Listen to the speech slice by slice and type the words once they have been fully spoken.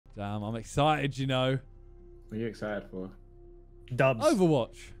Damn, I'm excited, you know. What are you excited for? Dubs.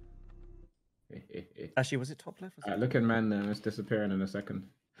 Overwatch. Actually, was it top left? Alright, look at man there. It's disappearing in a second.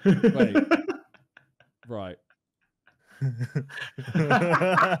 Wait. Right. Hey,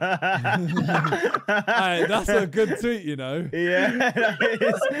 that's a good tweet, you know. Yeah, that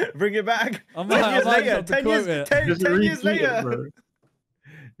is. Bring it back. I might have to quote it. 10 years later.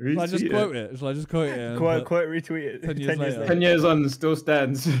 Shall I just quote it? Shall I just quote it? Quote, retweet it. 10 years later. 10 years on, still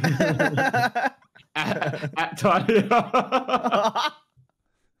stands. at Talia.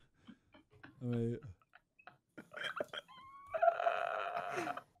 Wait.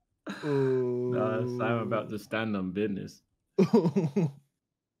 No, Sam about to stand on business.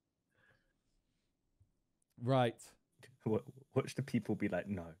 Right. Watch the people be like,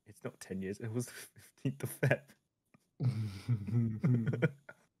 no, it's not 10 years. It was the 15th of Feb.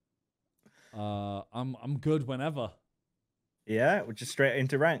 I'm good whenever. Yeah, we're just straight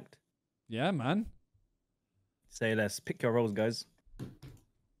into ranked. Yeah, man. Say less. Pick your roles, guys.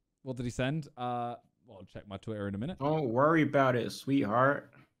 What did he send? Well, I'll check my Twitter in a minute. Don't worry about it, sweetheart.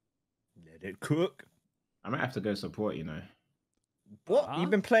 Let it cook. I might have to go support, you know. What? You've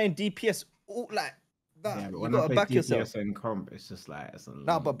been playing DPS all like that. Yeah, but You when gotta I play back DPS yourself. in comp, it's just like it's a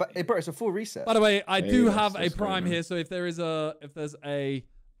No, but bro, it's a full reset. By the way, I do Yeah, have a that's prime great, here, so if there's a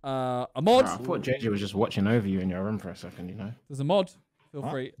mod, I thought JJ was just watching over you in your room for a second, you know. there's a mod. Feel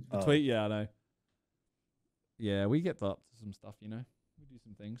Huh? free to Oh. tweet. Yeah, I know. Yeah, we get up to some stuff, you know. We do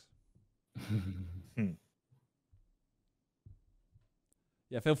some things.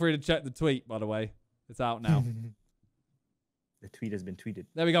 Yeah, feel free to check the tweet, by the way. It's out now. The tweet has been tweeted.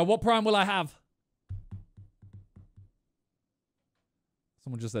 There we go. What prime will I have?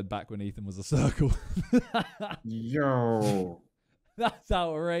 Someone just said back when Ethan was a circle. Yo, That's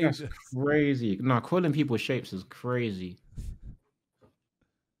outrageous. that's crazy. No, calling people shapes is crazy.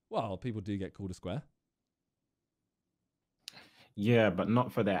 Well, people do get called a square. Yeah, but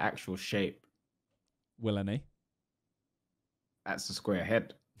not for their actual shape. Will any? That's a square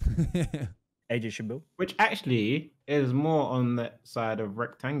head. AJ Shambil. Which actually is more on the side of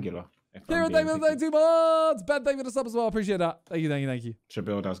rectangular. If I'm Kieran, being thank you for picky. the 2 months. Ben, thank you for the sub as well. Appreciate that. Thank you, thank you, thank you.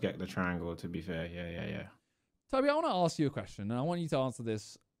 Shabil does get the triangle, to be fair. Yeah. Toby, I want to ask you a question, and I want you to answer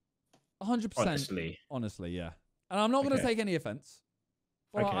this 100% honestly, yeah. And I'm not going to take any offense.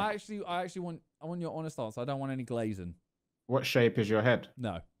 But Okay. I actually want your honest answer. I don't want any glazing. What shape is your head?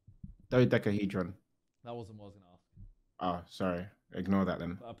 No. Dodecahedron. That wasn't what I was going to ask. Oh, sorry. Ignore that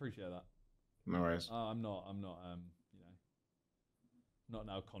then. But I appreciate that. No worries. I'm not, you know, not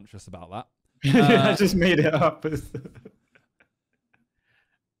now conscious about that. I just made it up.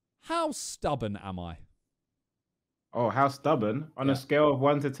 How stubborn am I? Oh, how stubborn? On a scale of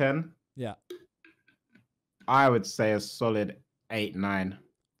 1 to 10? Yeah. I would say a solid 8, 9.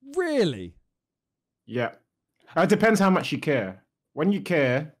 Really? Yeah. It depends how much you care. When you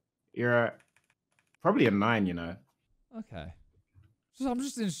care, you're probably a 9, you know. Okay. I'm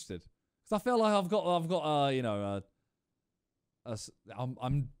just interested because I feel like I've got you know,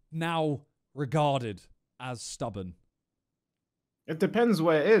 I'm now regarded as stubborn. It depends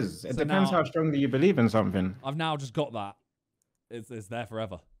what it is. It So depends now- how strongly you believe in something. I've now just got that. It's there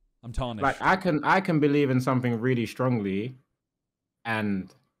forever. I'm tarnished. Like I can believe in something really strongly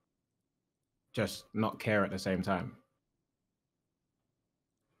and just not care at the same time.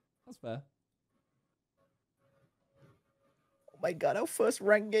 That's fair. Oh my god, our first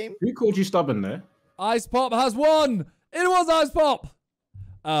rank game. Who called you stubborn there? Ice Pop has won. It was Ice Pop.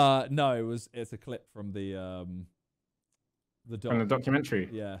 No, it's a clip from the doc. From the documentary.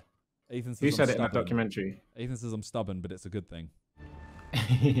 Yeah. Ethan says Who I'm said it in stubborn. that documentary? Ethan says I'm stubborn, but it's a good thing.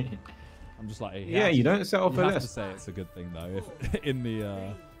 I'm just like, Yeah, you don't set off you a have to list. say it's a good thing though. If in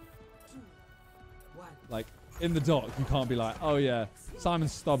the like in the doc, you can't be like, oh yeah,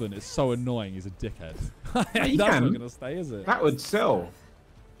 Simon's stubborn. It's so annoying. He's a dickhead. you That's can. not gonna stay, is it? That would sell.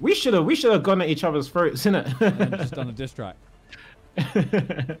 We should have gone at each other's throats, innit? And just done a diss track.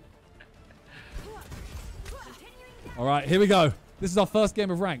 All right, here we go. This is our first game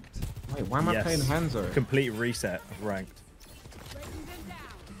of ranked. Wait, why am I playing Hanzo? Complete reset of ranked.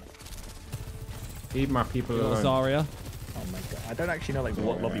 Leave my people You got alone. Zarya. Oh my god, I don't actually know like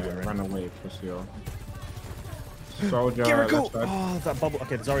what lobby we're in. Run away, pussy. Soldier. Jericho! left side. Oh, that bubble.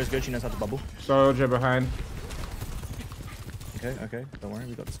 Okay, Zarya's good. She knows how to bubble. Soldier behind. Okay. Don't worry,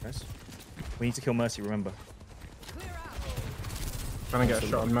 we got this, guys. We need to kill Mercy, remember. Trying to get a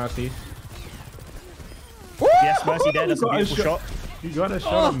shot on Mercy. Yes, Mercy dead. That's a beautiful shot. You got a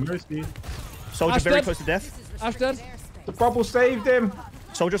shot on Mercy. Soldier Ash very dead. close to death. Ash dead. The bubble saved him.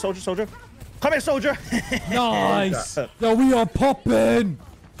 Soldier. Come here, soldier. Nice. Yo, we are popping.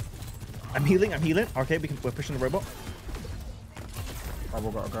 I'm healing. Okay, we're pushing the robot.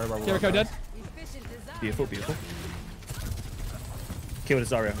 Bubble gotta go. Jericho dead. Beautiful. Kill the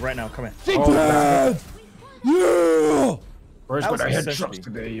Zarya right now. Come here. She dead! Yeah! Bro's got That a was headshot essentially-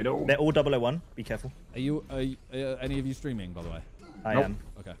 today, you know. They're all 001. Be careful. Are any of you streaming, by the way? I Nope. am.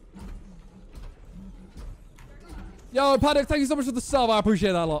 Okay. Yo, Paddock, thank you so much for the sub. I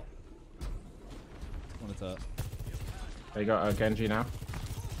appreciate that a lot. Wanted to... They got a Genji now.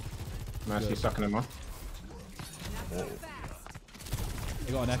 Mercy sucking him off.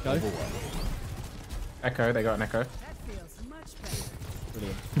 They got an Echo. Echo, they got an Echo.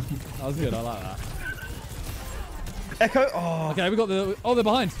 Brilliant. That was good. I like that. Echo. Oh. Okay, we got the... Oh, they're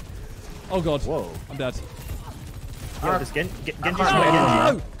behind. Oh, God. Whoa. I'm dead. Yeah, this Genji's can't not get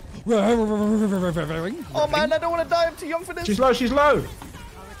Genji. Oh man, I don't want to die. I'm too young for this. She's low.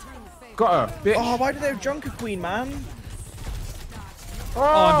 Got her, bitch. Oh, why do they have Junker Queen, man? Oh,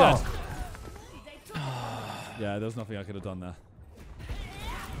 I'm dead. Yeah, there was nothing I could have done there.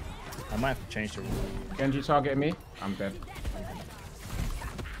 I might have to change the rule. Genji targeting me. I'm dead.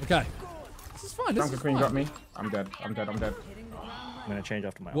 Okay. This is fine. This Junker is Queen fine. got me. I'm dead. I'm gonna change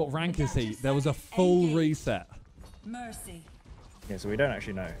after my. What rank is he? There was a full reset. Mercy. Yeah, so we don't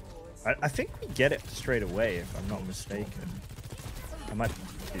actually know. I think we get it straight away, if I'm not mistaken. I might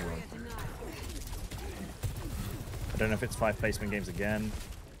be wrong. I don't know if it's 5 placement games again.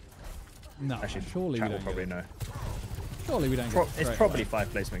 No, Actually, surely we chat will don't probably get it. know. Surely we don't get it It's straight probably away.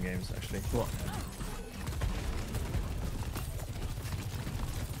 5 placement games, actually. What?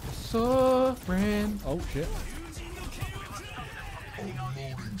 Sovereign. Oh, shit.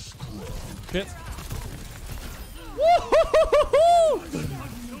 Shit. Woo-hoo-hoo-hoo-hoo!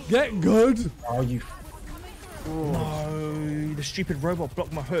 Get good. Oh, you. No, the stupid robot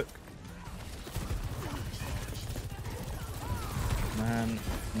blocked my hook. Man,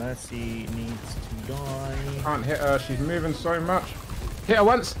 Mercy needs to die. Can't hit her. She's moving so much. Hit her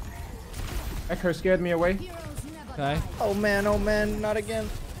once. Echo scared me away. Okay. Oh man, not again.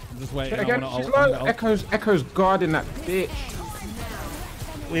 I'm just waiting. Hit again. I She's wanna- low. Echo's guarding that bitch.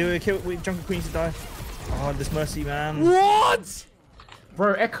 We Junker Queen to die. Oh, this Mercy, man. What?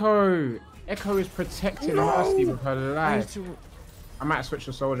 Bro, Echo is protecting Mercy with her life. I might switch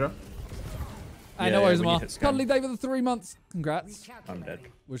to soldier. Hey, Yeah, no worries, when you Amar. hit scan. Cuddly Day for the 3 months. Congrats. I'm dead.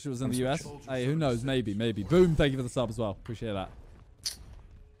 Wish it was in the US. Hey, who knows? Maybe. Boom, thank you for the sub as well. Appreciate that.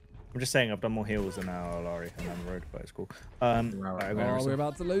 I'm just saying I've done more heals than our Alari and on the road, but it's cool. Right, I'm gonna Oh, resolve. we're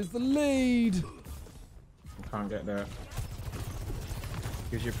about to lose the lead. Can't get there.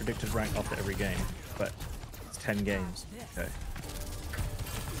 Gives you a predicted rank after every game, but it's 10 games. Okay.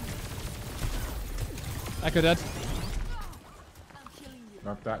 Echo dead.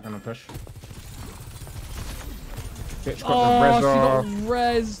 Love that. Gonna push. Bitch got Oh, the res she off. got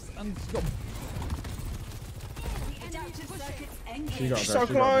res and she got... She gotta She's go, so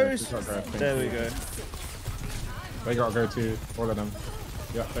she gotta go, close. she gotta go. Thank There you. we go. They gotta go too. All of them.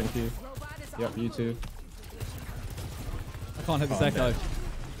 Yep, thank you. Yep, you too. I can't hit this Oh, I'm Echo. dead.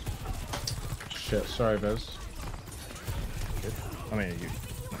 Shit, sorry, Bez. I mean, you.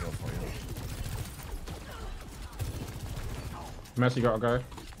 Not your fault, yeah. Mercy gotta go.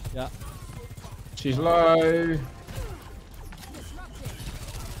 Yeah. She's low.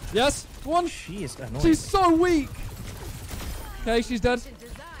 Yes, one. She is annoying. She's so weak. Okay, she's dead.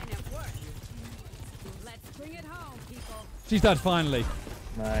 She's dead, finally.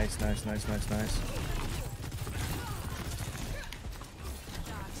 Nice.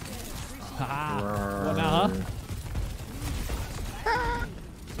 Haha. What now, huh?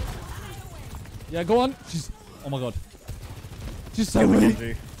 Yeah, go on. She's... Oh my god. She's so weak.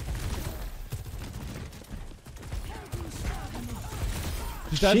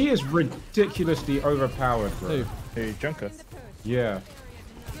 She's dead. She is ridiculously overpowered, bro. Who? Junker. Yeah.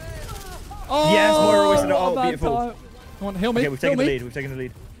 Oh, Yes, Moira wasted it. what a Oh, bad beautiful. time. Come on, heal me. Okay, we've heal taken the me. lead. We've taken the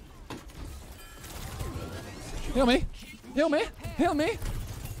lead. Heal me. Heal me. Heal me.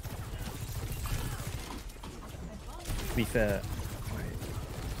 To be fair.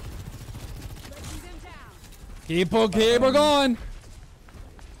 Keep her going.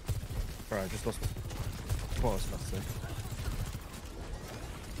 Bro, I just lost. What was I about to say?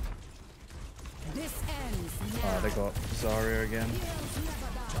 Oh, they got Zarya again.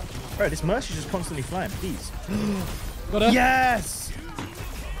 Bro, this Mercy's just constantly flying. Please. Got her. Yes!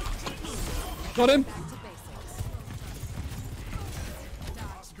 Got him.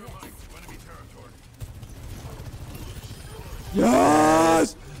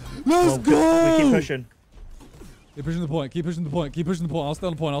 Yes! Let's go! We keep pushing. Keep pushing the point. Keep pushing the point. Keep pushing the point. I'll stay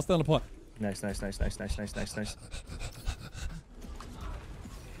on the point. I'll stay on the point. Nice.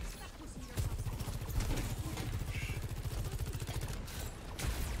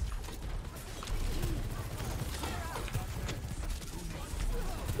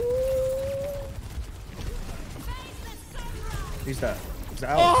 Who's that? Is that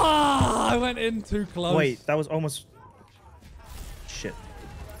out? Oh, I went in too close. Wait, that was almost... Shit.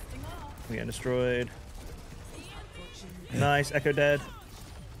 We're getting destroyed. Nice, Echo dead.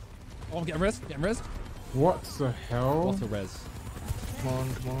 Oh, I'm getting res. Getting res. What the hell? What a res. Come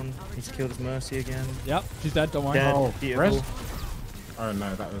on, come on. He's killed his Mercy again. Yep, she's dead. Don't worry. Dead. Oh, Beautiful. res? Oh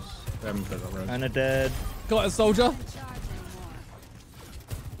no, that was them that got res. Anna dead. Got a soldier.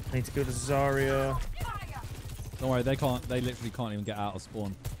 I need to kill the Zarya. Don't worry, they can't. They literally can't even get out of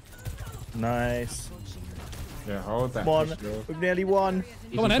spawn. Nice. Yeah, hold that. Come on. We've nearly won.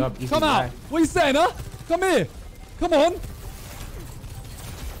 Come on, then. Come out. What are you saying, huh? Come here. Come on.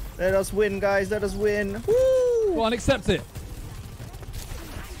 Let us win, guys. Let us win. Woo! Go on, accept it.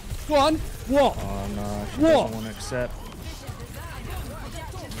 Go on. What? Oh no, she What? doesn't want to accept.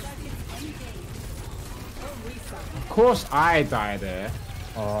 Of course I die there.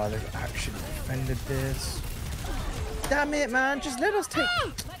 Oh, they've actually defended this. Damn it, man. Just let us take...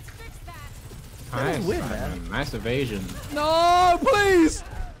 Nice, win, man. Nice evasion. No, please.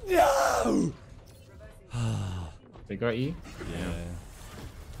 No. They got you?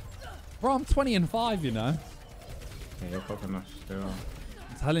 Yeah. Bro, I'm 20 and 5, you know. Yeah, you're popping off still.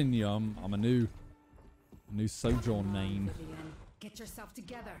 I'm telling you, I'm a new Sojourn main. Get yourself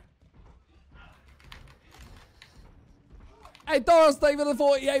together. Hey, Doris, thank you for the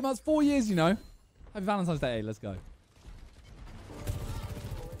 48 months, 4 years, you know. Happy Valentine's Day. Hey, let's go.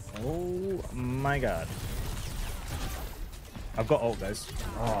 Oh my god. I've got ult, guys.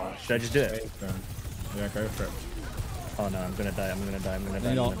 Oh, Should I just do it? Yeah, go for it. Oh no, I'm gonna die. I'm gonna die. I'm gonna die.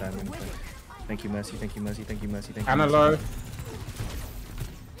 I'm gonna die. I'm gonna die. Thank you, Mercy. Thank you, Mercy. Thank you, Mercy. Thank you. Anna low.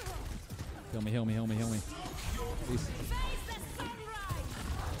 Heal me, heal me, heal me, heal me. Please.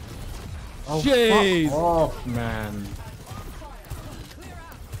 Oh, jeez. fuck off, man.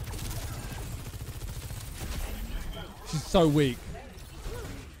 She's so weak.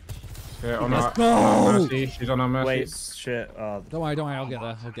 Yeah, on Let's our go. Mercy. She's on our Mercy. Wait, shit. Oh, Don't worry, I'll get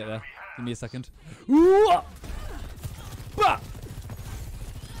there. I'll get there. Give me a second. Ooh, bah.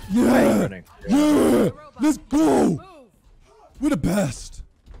 Yeah, yeah, let's go. We're the best.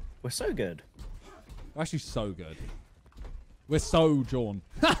 we're so good. We're actually so good. We're so John.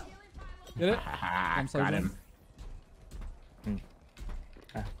 Get it? I'm so Got John. him.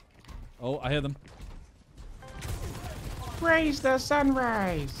 Oh, I hear them. Raise the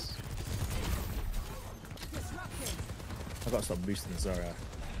sunrise. I've got to stop boosting the Zarya.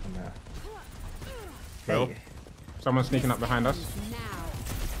 I'm there. Well, Hey. someone's sneaking up behind us.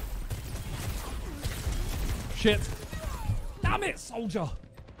 Shit. Damn it, soldier.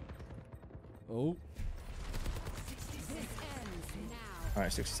 Oh.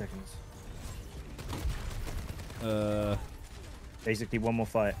 Alright, 60 seconds. Basically, one more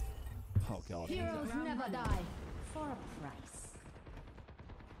fight. Oh, God. Heroes never die. For a price.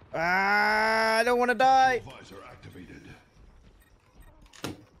 Ah, I don't want to die.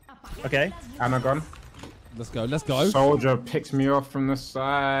 Okay. Anna gone. Let's go, let's go. Soldier picks me off from the Yeah,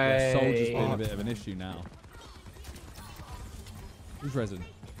 side. soldier's been a bit of an issue now. Who's resin?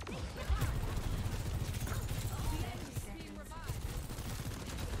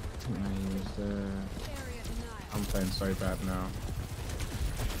 I'm playing so bad now.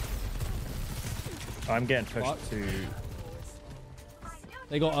 I'm getting pushed to...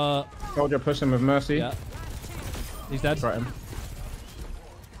 They got, Soldier push him with Mercy. yeah. He's dead. Right him.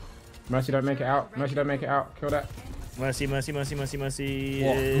 Mercy don't make it out. Mercy don't make it out. Kill that. Mercy, Mercy, Mercy, Mercy, Mercy.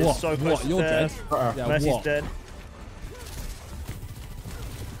 What? is What? So close What? to You're death. dead? Yeah, Mercy's what? dead.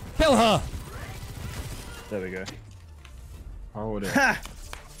 Kill her! There we go. Hold it. Ha!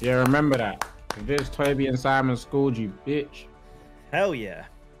 Yeah, remember that. Viz, Toby, and Simon schooled you, bitch. Hell yeah.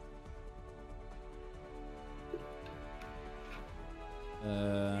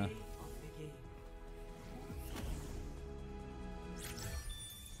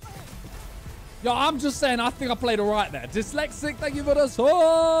 Yo, I'm just saying, I think I played alright there. Dyslexic, thank you for the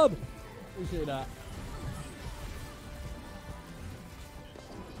sub! Appreciate that.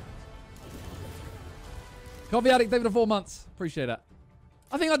 Coffee Addict, thank you for 4 months. Appreciate that.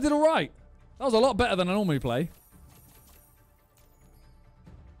 I think I did alright. That was a lot better than I normally play.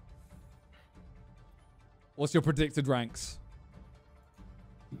 What's your predicted ranks?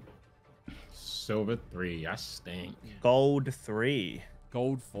 Silver 3. I stink. Gold 3.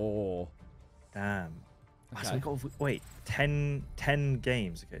 Gold 4. Damn. Okay. So we got, wait, 10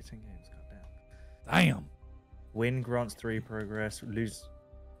 games. Okay, 10 games. God damn. Damn. Win grants 3 progress. Lose.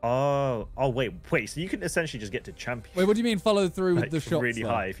 Oh, wait. So you can essentially just get to champion. Wait, what do you mean follow through with Like, the shots? really though?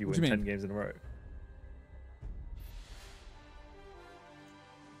 high if you What win do 10 mean? games in a row.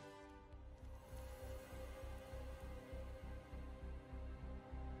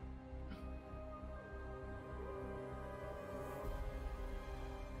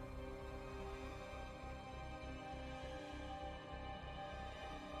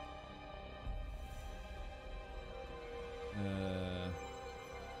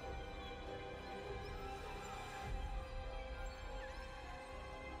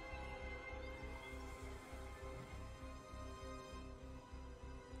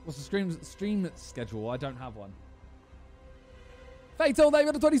 What's the stream schedule? I don't have one. Fatal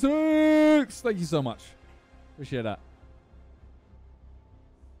David 26. Thank you so much. Appreciate that.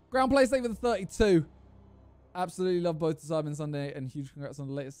 Ground Play David 32. Absolutely love both the Sidemen Sunday and huge congrats on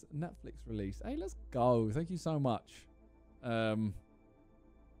the latest Netflix release. Hey, let's go. Thank you so much.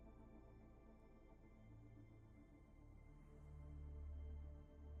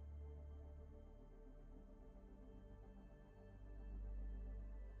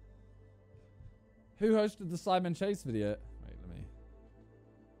 Who hosted the Sidemen Chase video? Wait, let me.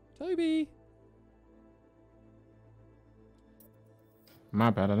 Toby. My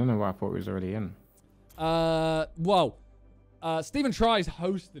bad. I don't know why I thought it was already in. Well, Stephen Tries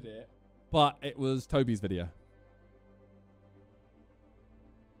hosted it, but it was Toby's video.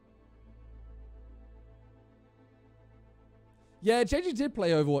 Yeah, JJ did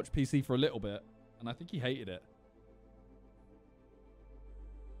play Overwatch PC for a little bit, and I think he hated it.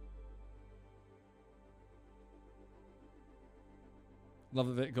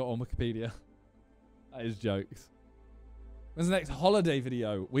 Love that it got on Wikipedia. That is jokes. When's the next holiday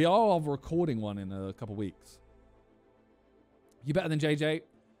video? We are recording one in a couple weeks. You better than JJ?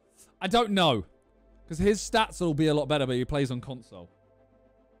 I don't know. Because his stats will be a lot better, but he plays on console.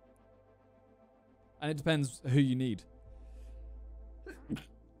 And it depends who you need.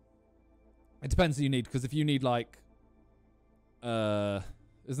 It depends who you need, because if you need like... isn't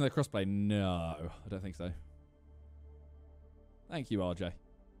there crossplay? No, I don't think so. Thank you, RJ.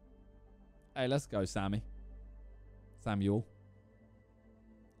 Hey, let's go, Sammy. Samuel.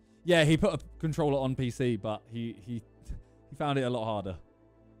 Yeah, he put a controller on PC, but he found it a lot harder.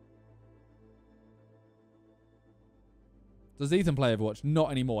 Does Ethan play Overwatch?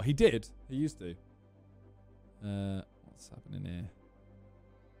 Not anymore. He did. He used to. What's happening here?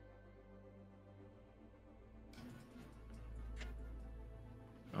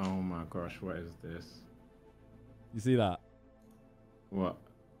 Oh my gosh, what is this? You see that? What?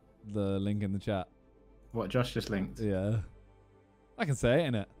 The link in the chat. What Josh just linked? Yeah. I can say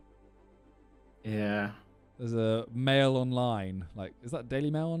it, innit? Yeah. There's a Mail Online. Like, is that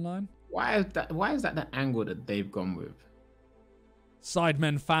Daily Mail Online? Why is that the angle that they've gone with?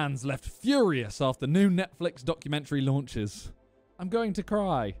 Sidemen fans left furious after new Netflix documentary launches. I'm going to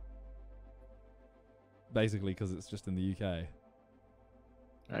cry. Basically, because it's just in the UK.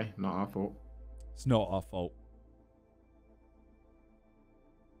 Hey, not our fault. It's not our fault.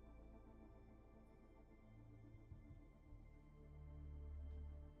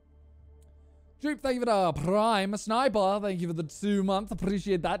 Droop, thank you for the Prime Sniper. Thank you for the 2 month.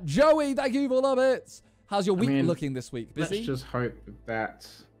 Appreciate that. Joey, thank you for the bits. How's your week looking this week? Busy? Let's just hope that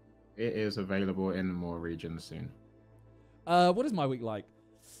it is available in more regions soon. What is my week like?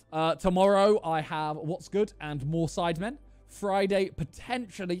 Tomorrow I have What's Good and more Sidemen. Friday,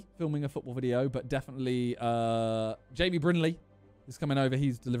 potentially filming a football video, but definitely Jamie Brinley is coming over.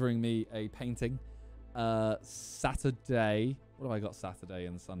 He's delivering me a painting. Saturday. What have I got Saturday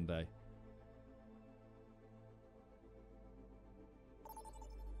and Sunday?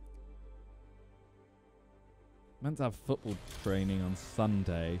 Meant to have football training on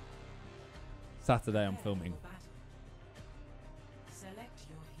Sunday. Saturday I'm filming.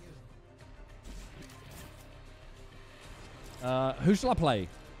 Who shall I play?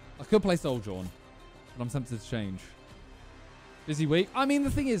 I could play Souljawn, but I'm tempted to change. Busy week. I mean,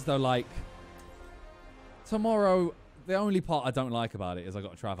 the thing is though, like tomorrow, the only part I don't like about it is I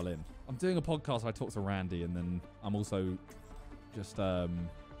got to travel in. I'm doing a podcast. I talk to Randy, and then I'm also just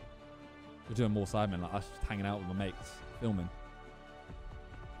we're doing more Sidemen, like us just hanging out with my mates, filming.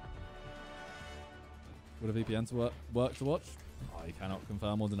 Would a VPN to work to watch? I cannot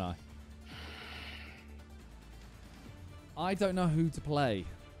confirm or deny. I don't know who to play.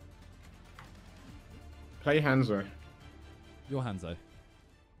 Play Hanzo. You're Hanzo.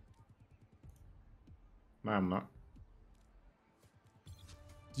 No, I'm not.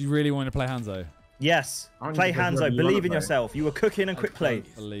 Do you really want to play Hanzo? Yes. Play Hanzo. Believe in yourself. You were cooking and quick play.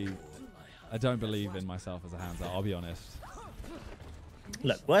 I don't believe in myself as a Hanzo, I'll be honest.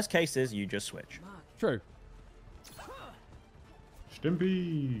 Look, worst case is you just switch. True.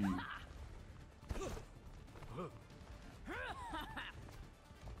 Stimpy.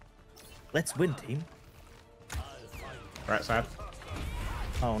 Let's win, team. Right side.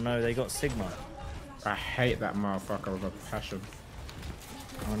 Oh no, they got Sigma. I hate that motherfucker with a passion.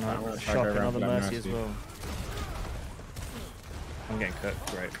 Oh no, shock, another Mercy as well. I'm getting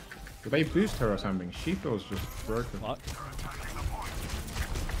cooked, great. Did they boost her or something? She feels just broken. What?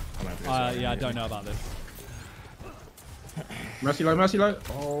 Yeah, I don't know about this. Mercy low, Mercy low.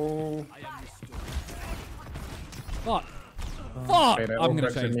 Oh. What? Fuck! Okay, they're I'm all gonna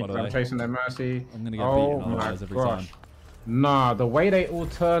pressing change, me, by the I'm way. chasing their Mercy. I'm gonna get Oh beaten my otherwise every gosh. time. Nah, the way they all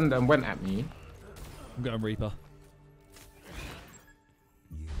turned and went at me. I'm going Reaper.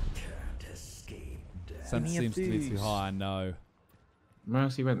 Sense seems to be too high, I know.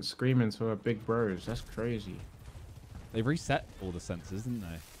 Mercy went screaming to her big bros. That's crazy. They've reset all the sensors, didn't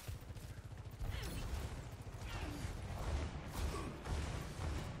they?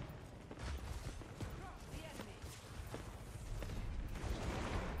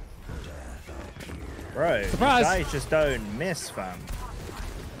 Bro, Surprise! guys just don't miss, fam.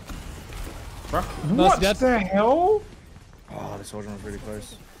 Bro, Mercy what dead. the hell? Oh, this origin was really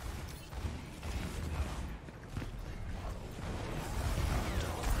close.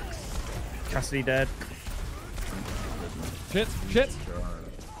 Cassidy dead. Shit, shit!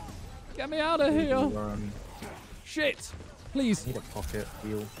 Get me out of here! Run. Shit! Please! Need a pocket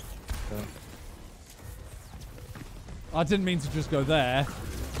heal. I didn't mean to just go there.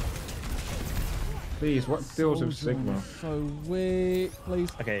 Please, what deals with Soldier, Sigma? So weak,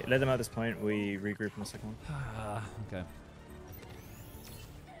 please. Okay, let them at this point. We regroup in the second one. Okay.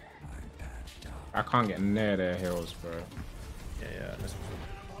 I can't get near their hills, bro. Yeah, yeah. Let's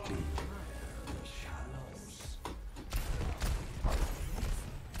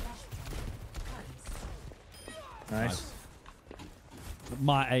Nice.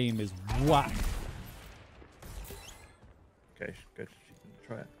 My aim is whack. Okay, good. She can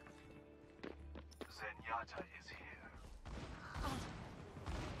try it.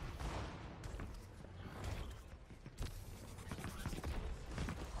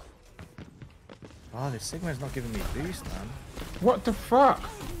 Oh, this Sigma's not giving me boost, man. What the fuck?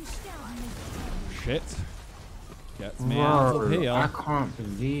 Shit. Gets me out of Bro, here. I can't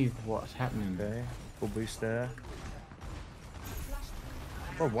believe what's happening there. Okay, full boost there.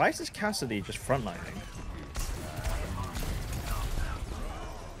 Bro, why is this Cassidy just frontlining?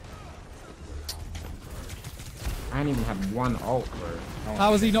 I ain't even had one ult, bro.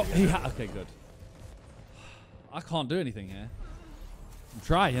 How is he not? He okay, good. I can't do anything here. I'm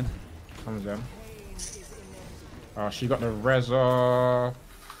trying. Comes in. Oh, she got the Reza.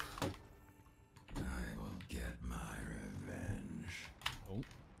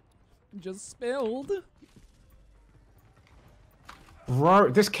 Just spilled. Bro,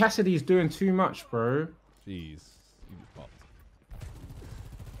 this Cassidy's doing too much, bro. Jeez. You just popped.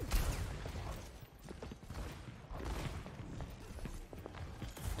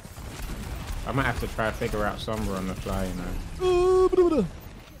 I might have to try to figure out Sombra on the fly, you know.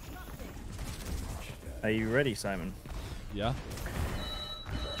 Are you ready, Simon? Yeah.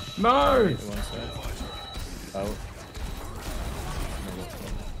 No! The one side. Oh.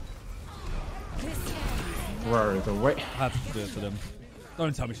 Bro, the way... I had to do it for them.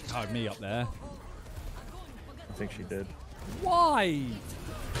 Don't tell me she tied me up there. I think she did. Why?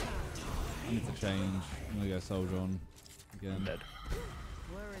 I need to change. I'm gonna go soldier on again. Dead.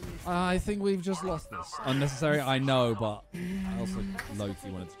 I think we've just lost this. Unnecessary, I know, but I also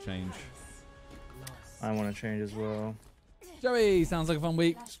low-key wanted to change. I want to change as well. Joey, sounds like a fun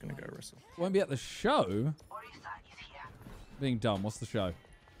week. Just gonna go wrestle. Won't be at the show. Being dumb. What's the show?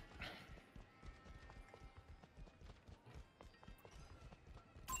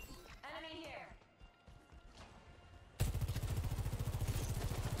 Enemy here.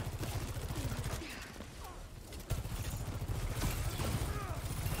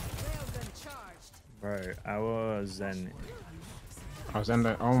 Railgun charged. Bro, our Zen. I was in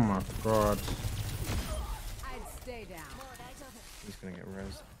there. Oh my god. I'd stay down. He's gonna get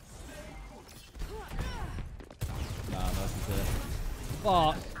res. Nah, that's it.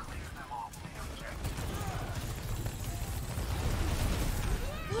 Fuck.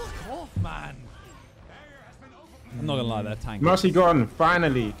 Fuck off, man. I'm not gonna lie, that tank. Mercy gone,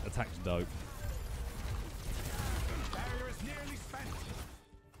 finally. Attack's dope.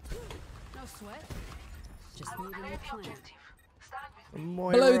 No sweat. Just moving the plant.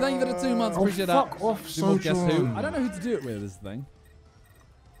 Hello, thank you for the 2 months. Oh, Appreciate fuck that. off, Do more Guess Who? Sojourn. I don't know who to do it with, is the thing.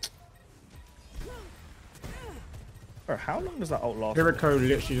 Bro, how long does that ult last? Jericho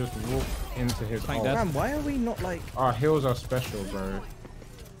literally just walked into his Tank ult. dead. Man, why are we not like... Our heals are special, bro.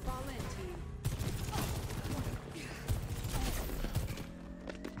 Fall in, team.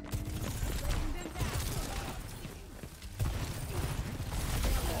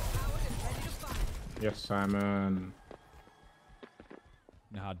 Yes, Simon.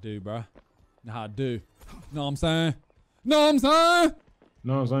 Know how to do, bro. Know how to do. Know what I'm saying? Know what I'm saying?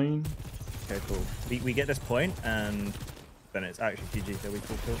 No, Zane. Okay, cool. We get this point, and then it's actually GG. There we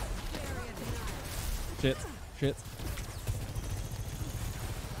cool, cool. Shit. Shit.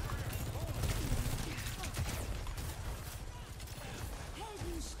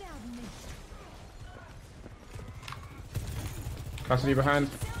 Cassidy behind.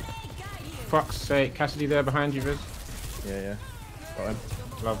 Fuck's sake. Cassidy there behind you, Viz. Yeah. Got him.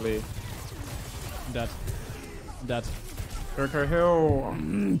 Lovely. I'm dead. I'm dead. Jericho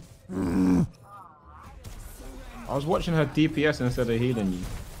Hill. I was watching her DPS instead of healing you.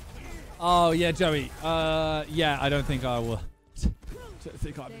 Oh, yeah, Joey. Yeah, I don't think I will. I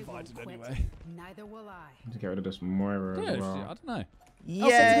think I'm invited anyway. Neither will I. To get rid of this Moira Yeah, as well. I don't know.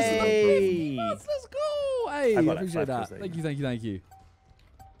 Yay! Let's go. Hey, I got appreciate that. that. Thank you.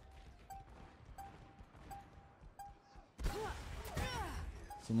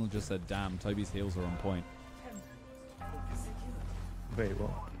 Someone just said, damn, Toby's heals are on point. Wait,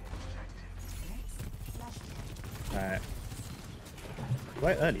 what? Alright.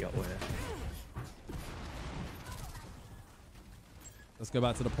 Quite early up there. Let's go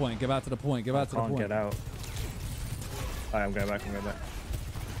back to the point. Get back to the point. Get back to the point. Can't get out. Alright, I'm going back.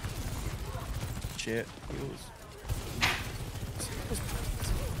 Shit. Heals.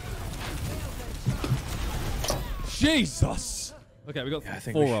 Jesus! Okay, we got Yeah, I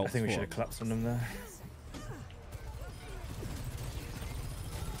think four we, ults. I think we should have collapsed on them there.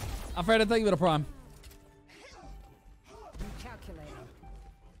 Alfredo, thank you for the prime. Calculating.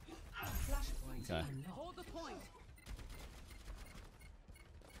 Okay. Hold the point.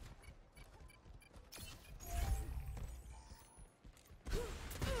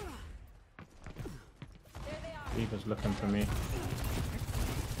 Eva's looking for me.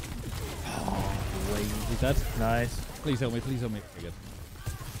 He's dead. Nice. Please help me. Please help me. Okay, good.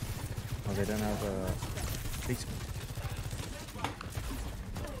 Oh, they don't have a policeman.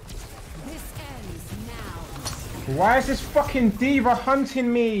 This ends now. Why is this fucking diva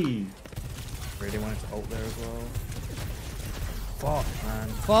hunting me? Really wanted to ult there as well. Fuck, man.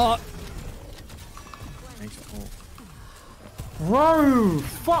 Fuck! Makes it ult. Bro,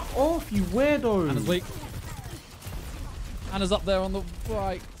 fuck off, you weirdo. Anna's weak. Anna's up there on the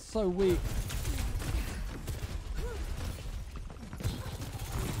right. So weak.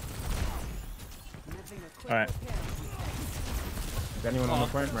 Alright. Is anyone on the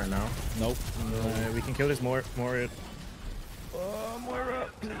point right now? Nope. We can kill this Moira. Oh, Moira,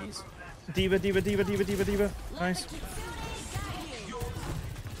 please. Diva. Nice.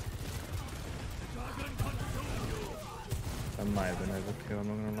 That might have been overkill, I'm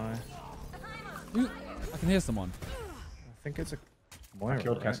not gonna lie. I can hear someone. I think it's a Moira. I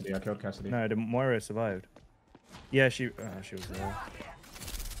killed right? Cassidy. No, the Moira survived. Yeah, she was there.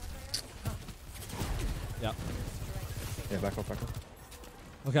 Yep. Yeah, back off.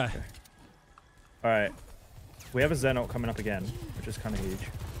 Okay. Alright. We have a Zen ult coming up again, which is kind of huge.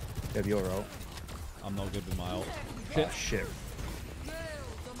 You have your ult. I'm not good with my ult. Shit. Oh, shit.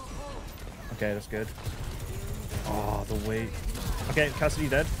 Okay, that's good. Oh, the weight. Okay, Cassidy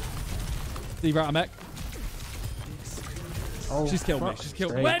dead. Steve out of mech. Oh, She's killed me. fuck's She's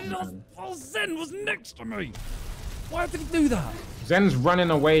killed me. sake, When man. Zen was next to me? Why did he do that? Zen's running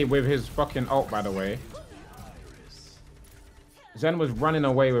away with his fucking ult, by the way. Zen was running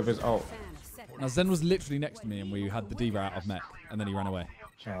away with his ult. Now Zen was literally next to me and we had the D-Ra out of mech and then he ran away.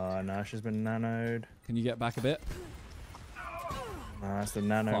 Oh, no, she's been nanoed. Can you get back a bit? Nah, that's the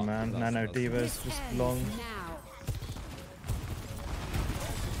nano, Fuck, man. that's- Nano that's- divas, just long. Now.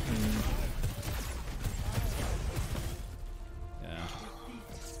 Yeah.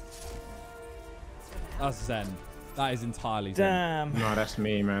 That's Zen. That is entirely Zen. Damn. No, that's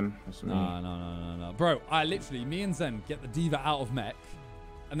me, man. That's me. No. Bro, me and Zen get the D.Va out of mech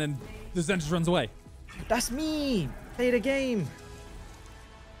and then the Zen just runs away. That's me. Play the game.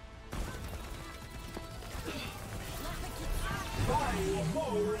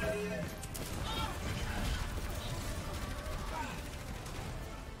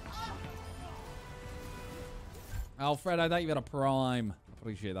 Alfredo, thank you for the prime.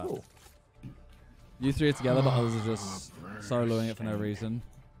 Appreciate that. Cool. You three are together, but others are just soloing it for no reason.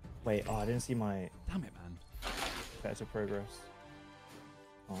 Wait, oh, I didn't see my Damn it, man. better progress.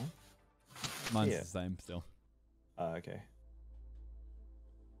 Oh, Mine's Yeah. the same still. okay.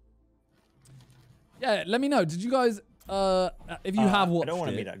 Yeah, let me know. Did you guys, if you have watched I don't want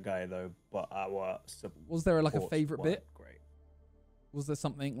to it, be that guy though, but our was there like a supports favorite were bit? Great. Was there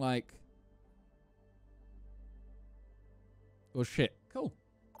something like... Oh, shit. Cool.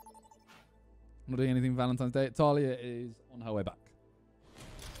 I'm not doing anything Valentine's Day. Talia is on her way back.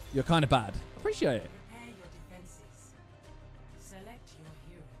 You're kind of bad. Appreciate it. Prepare your defenses. Select your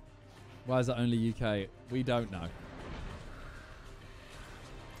hero. Why is that only UK? We don't know.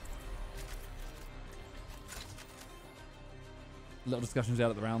 Little discussions out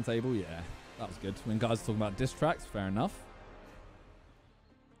at the round table. Yeah, that was good. When guys were talking about diss tracks, fair enough.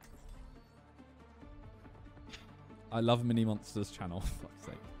 I love Miniminter's channel. For fuck's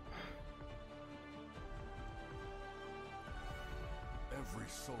sake. Every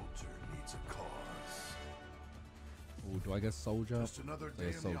soldier needs a cause. Oh, do I get soldier? Just another I day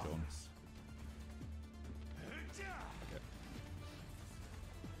get in soldier the on. office.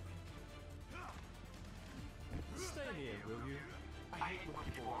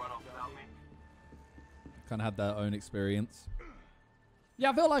 Kind of had their own experience.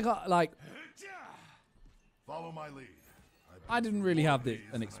 Yeah, I feel like Follow my lead. I didn't really have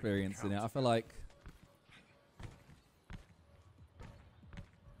an experience in it. I feel like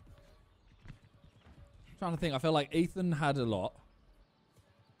I'm trying to think. I feel like Ethan had a lot.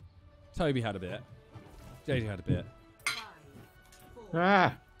 Toby had a bit. JJ had a bit.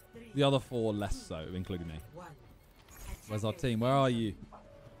 Ah, The other 4 less so, including me. Where's our team? Where are you?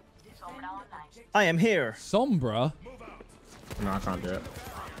 I am here. Sombra? no, I can't do it.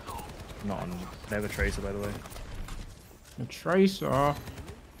 Not on. They have a tracer, by the way. A tracer.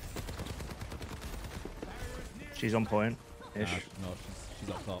 She's on point. Nah, Ish. no, she's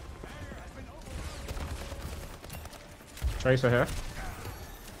up top. Tracer here.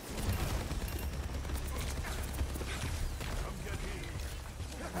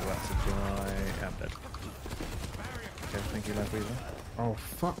 Oh, that's a dry. Yeah, I'm dead. Okay, thank you, Life Weaver. Oh,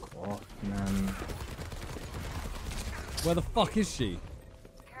 fuck off, man. Where the fuck is she?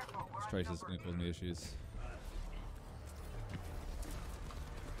 This Tracer's gonna cause me issues.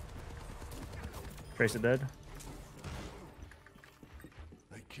 Tracer dead.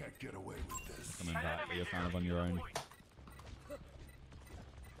 They can't get away with this. Coming back, but you're kind of on your own.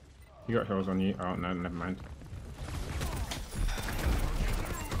 You got hills on you. Oh, no, never mind.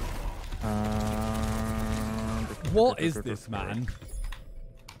 What is this, man?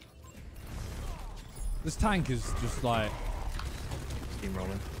 This tank is just like,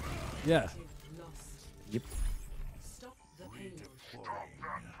 Steamrolling. yeah. Yep. Stop the payload.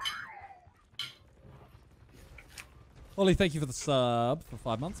 Ollie, thank you for the sub for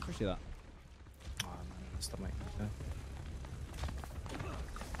 5 months. Appreciate that. Oh, man, stop making that.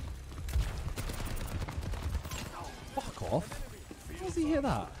 Fuck off. How does he hear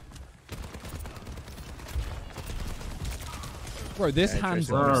that? Bro, this Yeah, hand's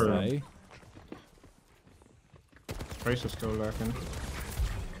Tracer. on Bro. today. Tracer's still lurking.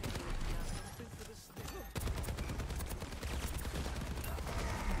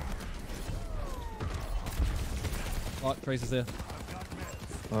 Oh, Tracer's here.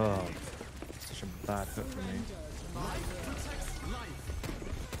 Oh, such a bad hook for me.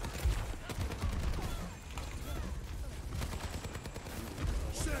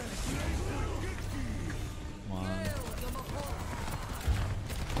 Come on.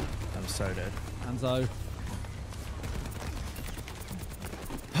 I'm so dead. Hanzo.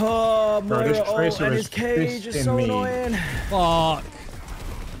 Oh, Bro, this Moira Tracer and is his cage is fisting so me. annoying. Fuck.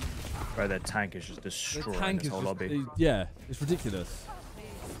 Bro, their tank is just The destroying tank this is whole just, lobby. yeah, it's ridiculous.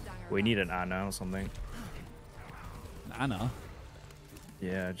 We need an Anna or something. Anna.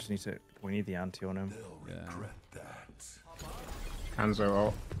 Yeah, I just need to. We need the anti on him. Yeah. Regret that. Hanzo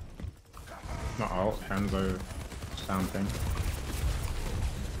ult. Not ult, Hanzo sound thing.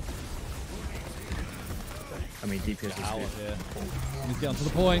 I mean, DPS is Hour good. here. He's getting to the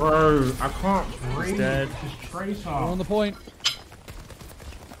point. Bro, I can't breathe. He's dead. This Tracer. We're on the point.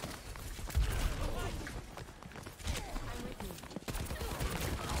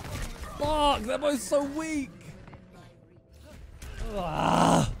 Fuck, that boy's so weak.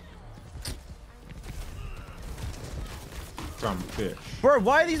 Ah. Some bitch. Bro,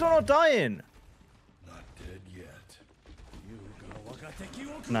 why are these all not dying? Not dead yet.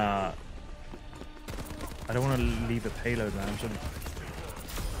 Nah. I don't want to leave a payload, man.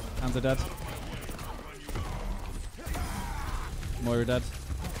 Hands are dead. Moira dead.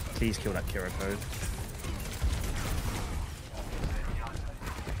 Please kill that Kira code.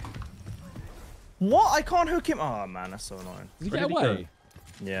 What? I can't hook him. Oh man, that's so annoying. Did he Where get did he away? go?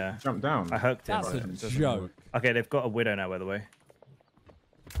 Yeah, Jump down. I hooked him. That's but a it doesn't joke. work. Okay, they've got a widow now, by the way.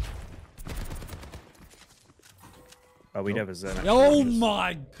 Oh, we do have a Zen. actually, Oh which is-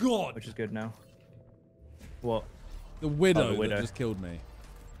 my god! Which is good now. What? The widow, Oh, the widow. that just killed me.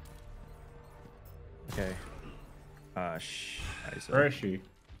 Okay. That is Where is she?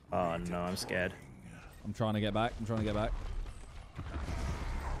 Oh no, I'm scared. I'm trying to get back. I'm trying to get back.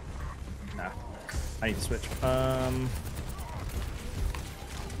 Nah. I need to switch.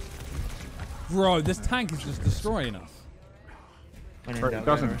 Bro, this tank is just destroying us. when in Bro, he doubt,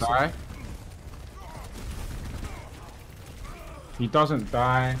 doesn't go die. He doesn't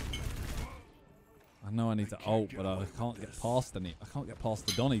die. I know I need to ult, but I can't get past any. I can't get past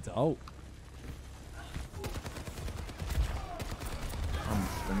the Donny to ult.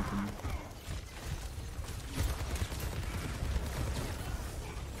 anything.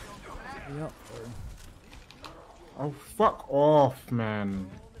 Yep. Oh, fuck off, man.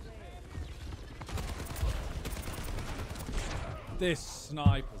 This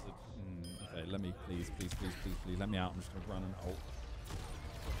sniper's a... okay, let me... please, let me out. I'm just going to run and ult.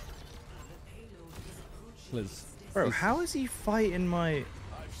 Please. Bro, how is he fighting my...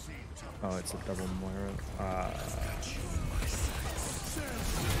 oh, it's a double Moira.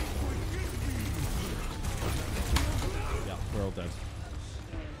 Yeah, we're all dead.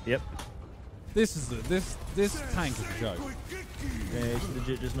 Yep. This is this tank is a joke. Yeah, it's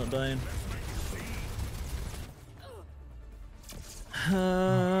legit just not dying.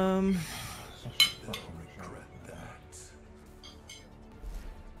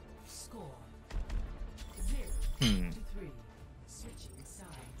 Score 0-3. Switching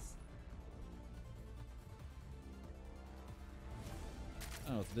sides. I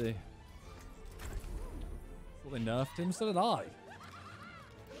don't know what to do. Thought they nerfed him, so did I.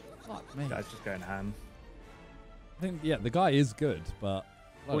 Fuck me. Guy's just going ham. I think, yeah, the guy is good, but...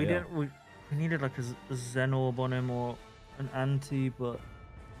 Well, we didn't. We needed like a Zen orb on him or an anti, but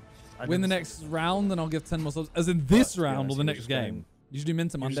win the next round, then I'll give 10 more subs. As in this But, yeah, round or so the you're next just game. getting- You should do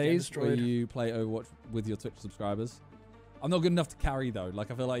Minter you're just getting Mondays where destroyed. you play Overwatch with your Twitch subscribers. I'm not good enough to carry though. Like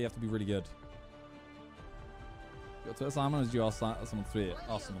I feel like you have to be really good. Your Twitter, Simon, or did you ask someone to tweet it?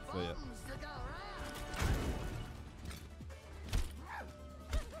 Ask someone to tweet it.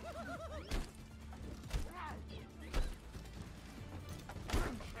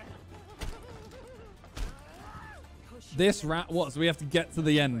 This round, what? So we have to get to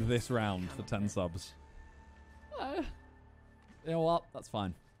the end of this round for 10 subs. You know what? That's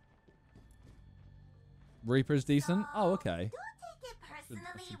fine. Reaper's decent. Oh, okay.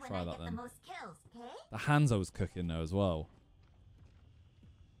 Should try that then. The Hanzo was cooking though as well.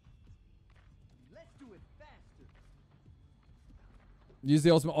 Use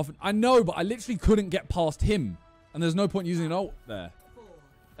the ultimate often. I know, but I literally couldn't get past him. And there's no point using an ult there.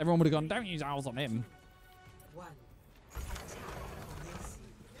 Everyone would have gone, don't use ults on him.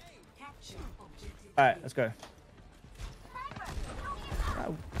 Alright, let's go.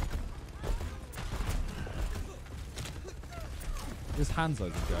 Ow. This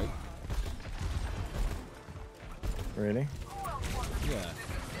Hanzo's a joke. Really? Yeah.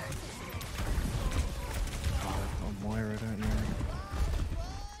 Oh, Moira, don't you?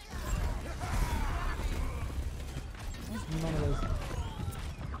 None of those.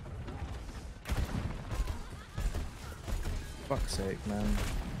 Fuck's sake, man.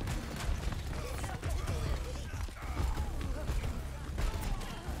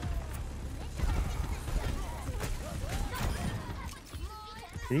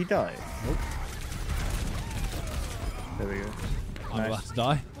 Did he die? Nope. There we go. I'm about to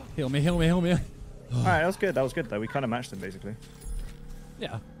die. Heal me, heal me, heal me. Alright, that was good. That was good, though. We kind of matched them, basically.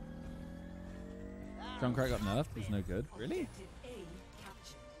 Yeah. Junkrat got nerfed. He's no good. Really?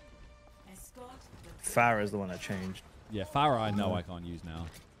 Farah's the one that changed. Yeah, Farah I know I can't use now.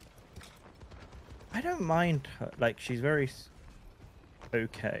 I don't mind her. Like, she's very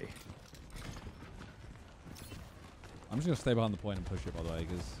okay. I'm just going to stay behind the point and push it, by the way,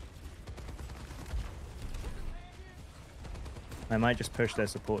 because... I might just push their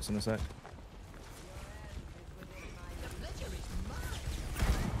supports in a sec.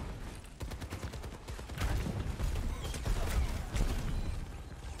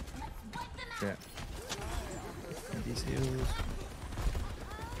 Shit. These heals.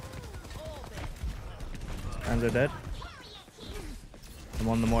 Hands are dead. I'm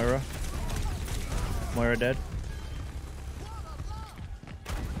on the Moira. Moira dead.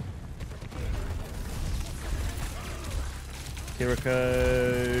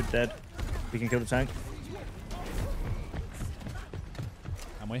 Kiriko dead. We can kill the tank.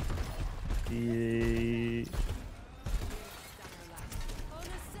 Can we?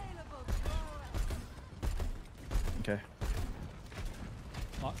 Okay.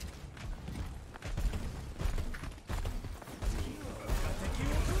 What?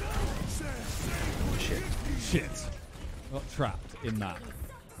 Shit. Shit. I got trapped in that.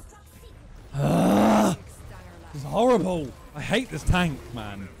 It's horrible. I hate this tank,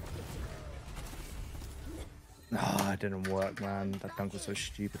 man. Ah, it didn't work, man. That dunk was so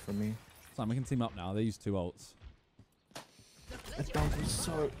stupid for me. Sam, we can team up now. They use 2 ults. That dunk was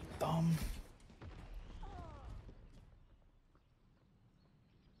so dumb.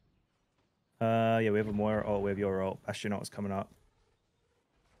 Yeah, we have a Moira ult, we have your ult. Bastion ult is coming up.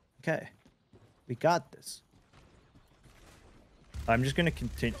 Okay. We got this. I'm just gonna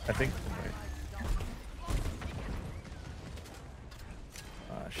continue. I think. Wait.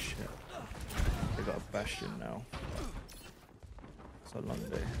 Bastion now. It's a long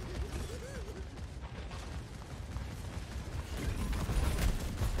day.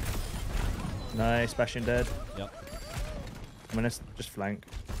 Nice, Bastion dead. Yep. I'm gonna just flank.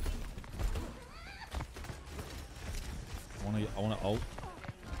 I wanna ult.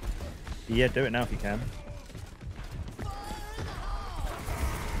 Yeah, do it now if you can.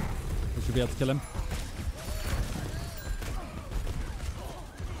 We should be able to kill him.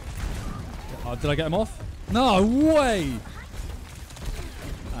 Oh, did I get him off? No way!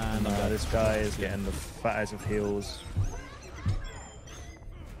 And This guy is getting the fattest of heals.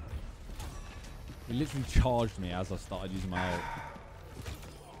 He literally charged me as I started using my ult.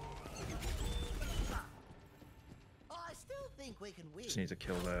 I still think we can win. Just need to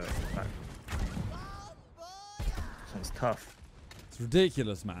kill the back. Sounds tough. It's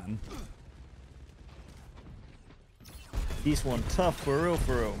ridiculous, man. This one tough for real,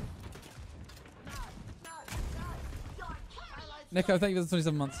 for real. Nico, thank you for the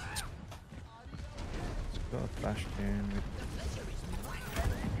 27 months. Got a Bastion.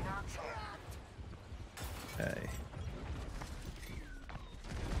 Okay.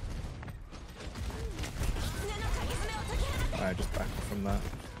 Alright, just back off from that.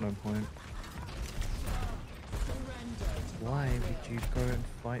 No point. Why would you go and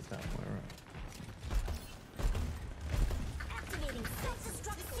fight that Moira?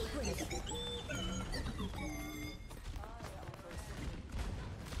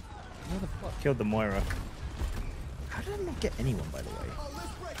 Where the fuck? Killed the Moira. How did I not get anyone, by the way?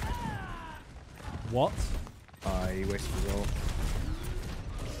 What? I wasted his ult.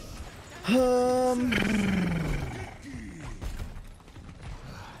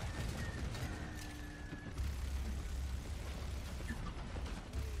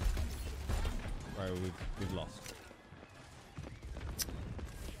 Bro, we've lost.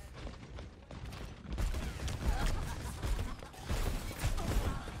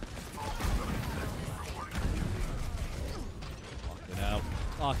 Fucking hell.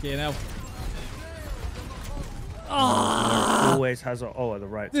 Fucking hell. Ah! Always has a at the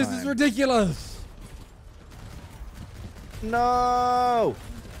right This time. is ridiculous. No!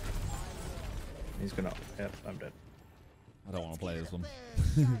 He's gonna. Yep, I'm dead. I don't want to play this one.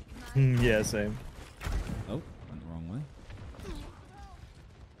 Yeah, same. Oh, went the wrong way.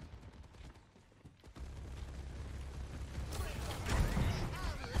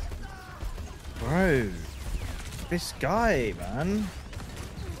 Bro. This guy, man.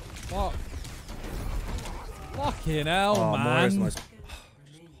 Fuck. Fucking hell, Oh, man. Moira's the most.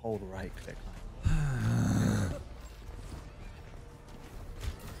 Hold right click.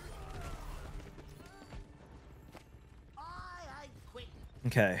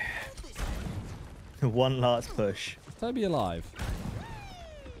 Okay. One last push. Toby alive.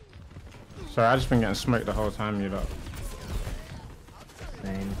 Sorry, I just been getting smoked the whole time, you lot.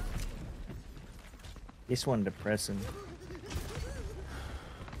 Same. This one depressing.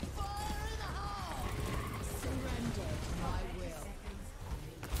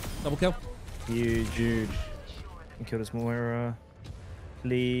 Double kill. Huge. And kill this Moira.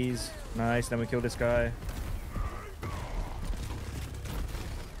 Please. Nice. Then we kill this guy.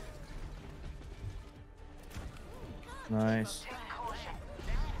 Nice.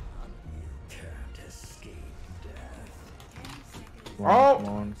 Come on, come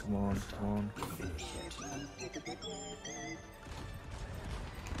on, come on, come on.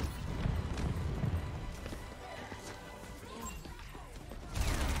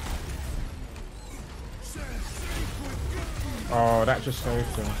 Oh, that just saved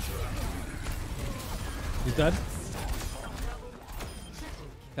him. He's dead.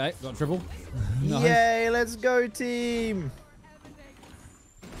 Okay, got a triple. Nice. Yay, let's go, team!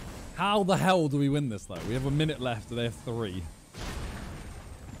 How the hell do we win this, though? We have a minute left, and they have 3.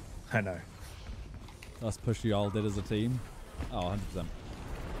 I know. Let's push you all did as a team. Oh, 100%.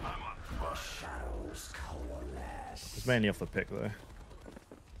 It's mainly off the pick, though.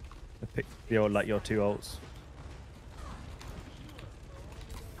 The pick, your, like, your 2 ults.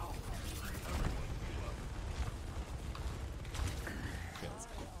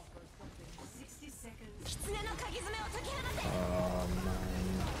 Oh, man.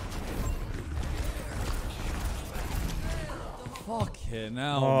 Fucking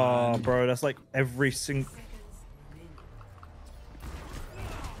hell, Oh, man. bro, that's like every single...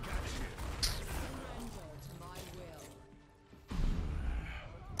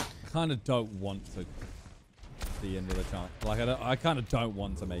 I kind of don't want to the end of the chart. Like, I kind of don't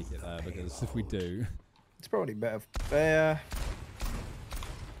want to make it there, because if we do... It's probably better there.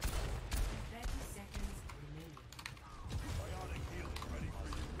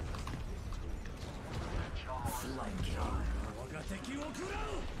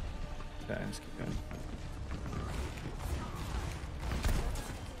 Okay, let's keep going.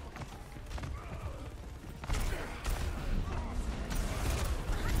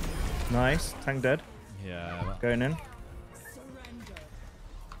 Nice. Tank dead. Yeah. Going in.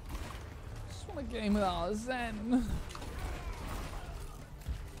 Just want a game without a Zen.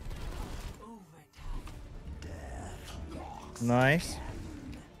 Nice.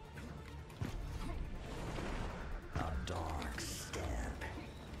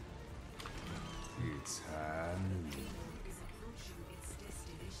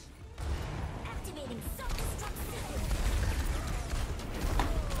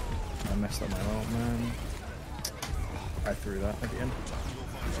 I messed up my ult, man. I threw that at the end.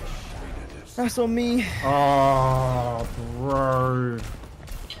 That's on me. Oh, bro.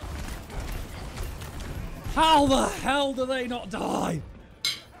 How the hell do they not die?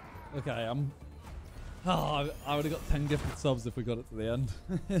 Okay, Oh, I would have got 10 gifted subs if we got it to the end.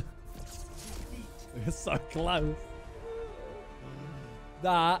 We're so close.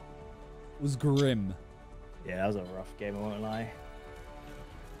 That was grim. Yeah, that was a rough game, I won't lie.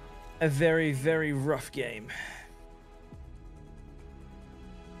 A very, very rough game.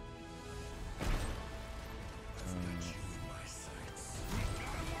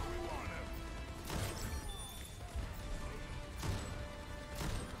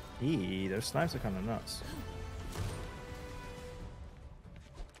 Eee, those snipes are kind of nuts.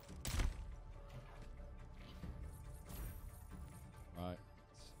 Right.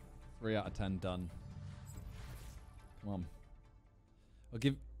 3 out of 10 done. Come on.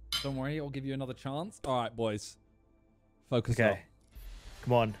 Don't worry, I'll give you another chance. All right, boys. Focus up. Okay.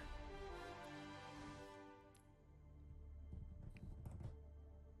 Come on.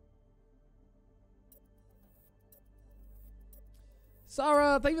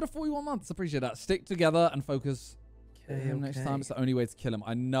 Sarah, thank you for the 41 months. Appreciate that. Stick together and focus. Okay, Him next time. It's the only way to kill him.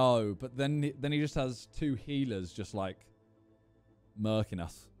 I know, but then he just has 2 healers just like murking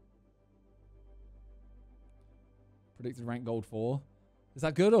us. Predicted rank gold 4. Is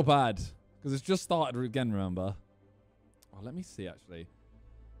that good or bad? Because it's just started again, remember? Oh, let me see, actually.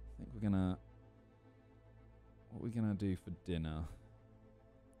 I think we're gonna... What are we gonna do for dinner?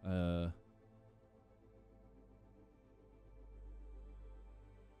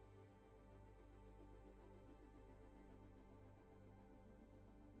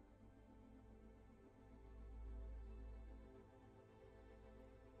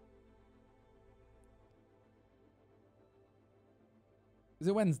 Is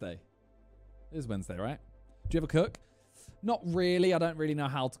it Wednesday? It is Wednesday, right? Do you ever cook? Not really. I don't really know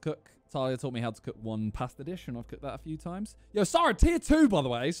how to cook. Talia taught me how to cook one pasta dish, and I've cooked that a few times. Yo, Sarah, tier 2, by the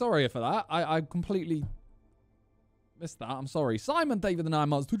way. Sorry for that. I completely missed that. I'm sorry. Simon, thank you for the 9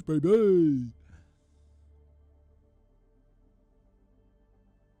 months. Twitch, baby.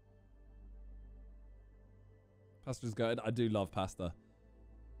 Pasta's good. I do love pasta.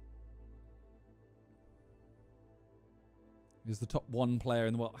 He's the top 1 player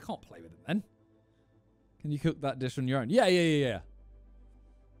in the world. I can't play with him then. Can you cook that dish on your own? Yeah. It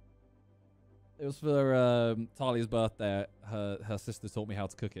was for Talia's birthday. Her sister taught me how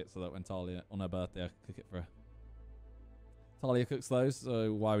to cook it so that when Talia, on her birthday, I could cook it for her. Talia cooks those,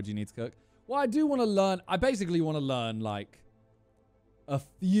 so why would you need to cook? Well, I do want to learn. I basically want to learn, like, a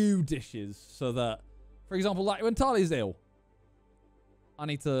few dishes so that, for example, like when Talia's ill, I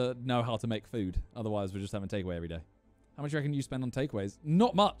need to know how to make food. Otherwise, we're just having takeaway every day. How much do you reckon you spend on takeaways?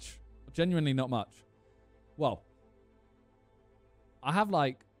 Not much. Genuinely not much. Well, I have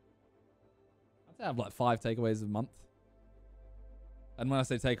like 5 takeaways a month. And when I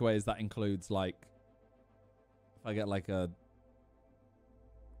say takeaways, that includes like, if I get like a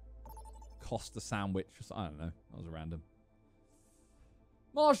Costa sandwich, I don't know. That was random.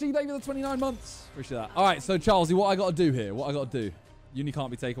 Marshy, thank you for the 29 months. Appreciate that. All right, so Charlesy, what I got to do here? What I got to do? Uni can't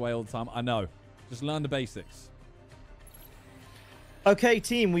be takeaway all the time. I know. Just learn the basics. Okay,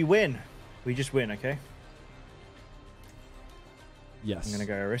 team, we win. We just win, okay? Yes. I'm going to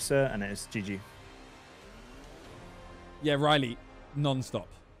go Orisa, and it's GG. Yeah, Riley, non-stop.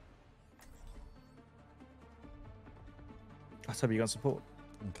 I hope you got support.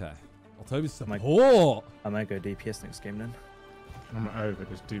 Okay. October's support. I might go DPS next game then. I'm over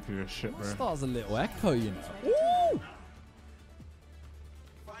this DP shit, bro. Starts a little echo, you know. Woo!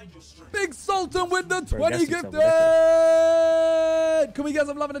 Big Sultan with the 20 gifted! Can we get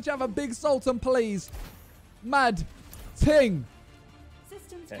some love in the chat for Big Sultan, please? Mad Ting.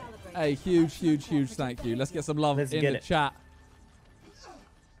 Okay. Hey, huge thank you. Let's get some love in the chat.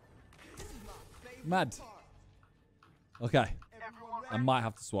 Mad. Okay. I might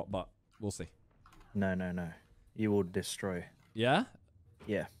have to swap, but we'll see. No. you will destroy. Yeah?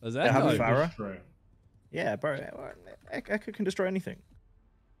 Yeah. Does They have a Echo? Farah. Destroy. Yeah, bro. Echo can destroy anything.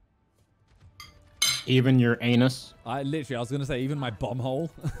 Even your anus. I was going to say, even my bomb hole.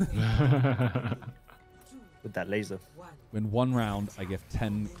 With that laser. Win 1 round, I give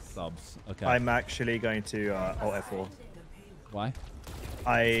 10 subs. Okay. I'm actually going to alt F4. Why?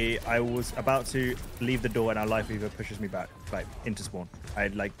 I was about to leave the door and our life weaver pushes me back, like into spawn.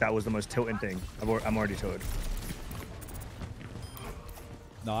 That was the most tilting thing. I'm already tilted.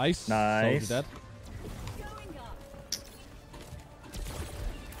 Nice. Nice. Soldier dead.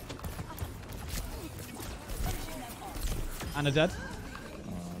 Anna dead.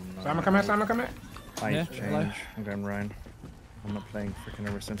 Simon, come here. Simon, come here. I need Yeah, to hello. change. I'm going Ryan. I'm not playing freaking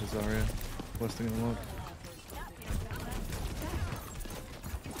Ever Center Zarya. Worst thing in the world.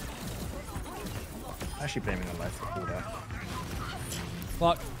 Actually blaming on life for all that.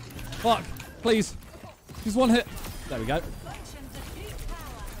 Fuck. Fuck. Please. Just 1 hit. There we go.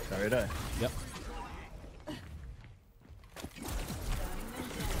 Sorry, die. Yep.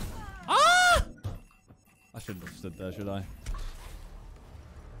 Ah! I shouldn't have stood there, should I?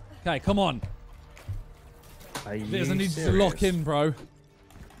 Okay, come on. There's a need to lock in, bro.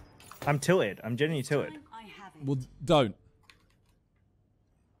 I'm tilted. I'm genuinely tilted. I have it. Well, don't.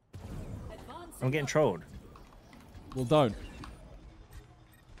 I'm getting trolled. Well, don't.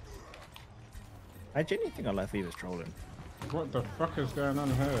 I genuinely think our life weaver's trolling. What the fuck is going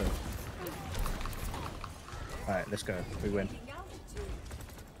on here? Alright, let's go. We win.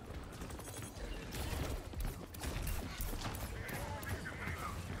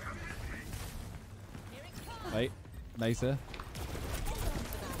 Wait. Mesa.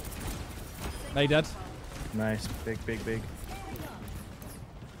 May dead. Nice. Big, big, big.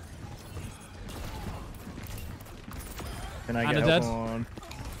 Can I Anna get dead. help on?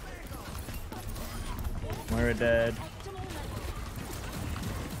 Moira dead.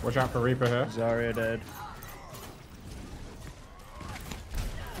 Watch out for Reaper here. Zarya dead.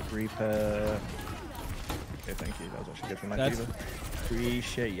 Reaper. Okay, thank you. That was actually good for my Dead. fever.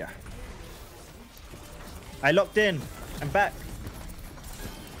 Appreciate ya. I locked in. I'm back.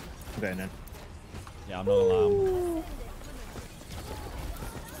 I'm going in. Yeah, I'm not alarmed.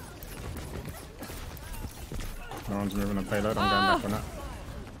 No one's moving the payload. I'm going back on that.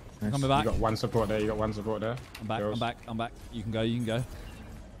 Coming You back. got 1 support there. You got 1 support there. I'm back. Girls. I'm back. I'm back. You can go. You can go.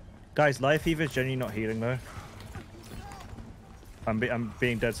 Guys, life fever is genuinely not healing though. I'm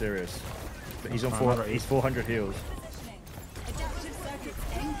being dead serious. But he's on Fine, I'll he's 400 heals. Adaptive circuits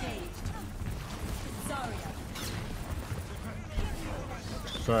engaged. Zarya.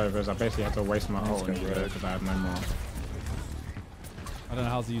 Sorry, because I basically had to waste my ult gonna be good. because I had no more. I don't know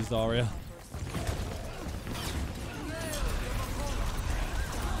how to use Zarya.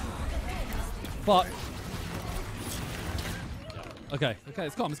 Fuck. Okay. Okay.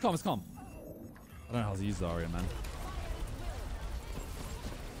 It's calm. It's calm. It's calm. I don't know how to use Zarya, man.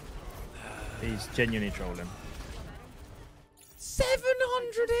 He's genuinely trolling.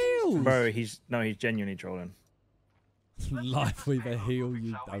 700 heals. Bro, he's genuinely trolling. Life Weaver heal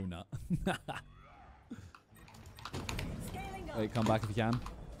you donut. Wait, come back if you can.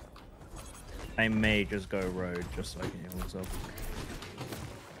 I may just go road just so I can heal myself.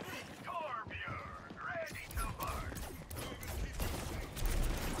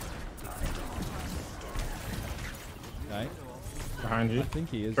 Okay. Behind you. I think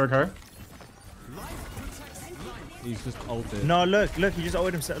he is. Okay. He's just ulted. No, look, he just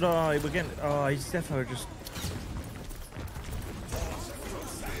ulted himself. Oh, we're getting. Oh, he's definitely just.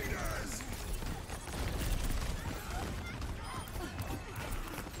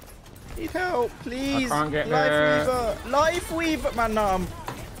 Need help, please. I can't get there. Life Weaver, man. No, I'm.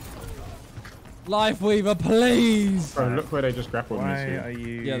 Life Weaver, please. Bro, look where they just grappled me Why to. are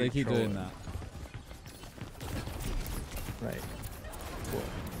you? Yeah, they keep doing trolling? that. Right.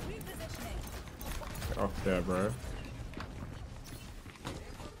 Get off there, bro.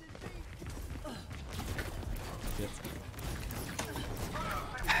 Shit.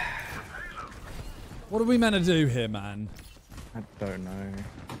 What are we meant to do here, man? I don't know.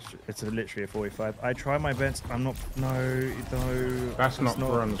 It's literally a 45. I try my best. I'm not. No. That's not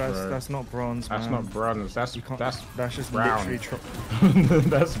bronze, that's, bro. That's not bronze. That's man. not bronze. That's You can't. that's just brown. literally.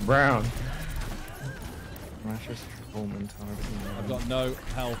 That's brown. That's just troll mentality. I've got no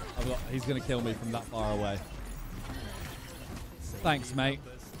health. He's gonna kill me from that far away. Thanks, mate.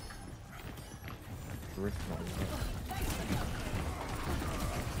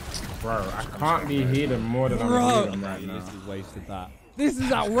 Bro, I can't be healing more than I'm Bro, healing right he now. just wasted that. This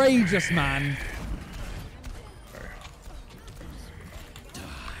is outrageous, man.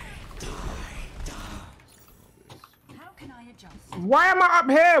 Why am I up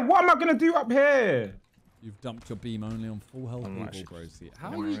here? What am I gonna do up here? You've dumped your beam only on full health I'm people, actually Broski.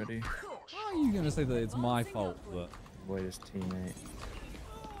 I'm How are you going to say that it's my fault that... Avoid his teammate.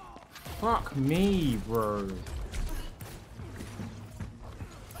 Fuck me, bro.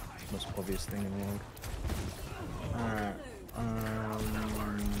 Most obvious thing in the world. Alright.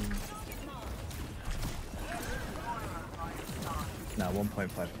 Nah,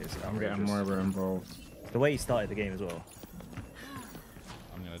 1.5 kills. I'm getting more involved. The way he started the game as well.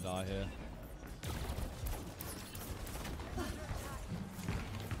 I'm going to die here.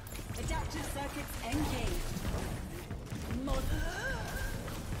 Adaptive circuits engaged.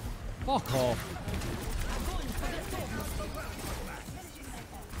 Fuck off.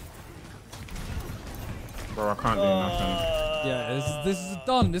 Bro, I can't do nothing. Yeah, this is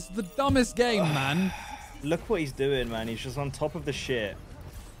done. This is the dumbest game, man. Look what he's doing, man. He's just on top of the shit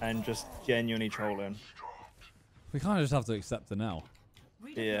and just genuinely trolling. We kind of just have to accept it now.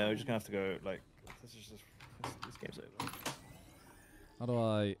 Yeah, we're just gonna have to go like this game's over. How do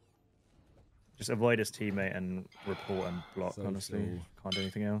I... Just avoid his teammate and report and block, Social. honestly. Can't do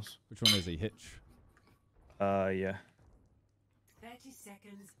anything else. Which one is he? Hitch? Yeah. 30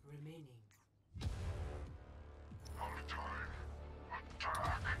 seconds remaining.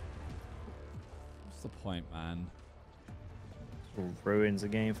 What's the point, man? Ruins the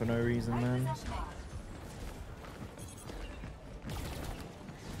game for no reason, man.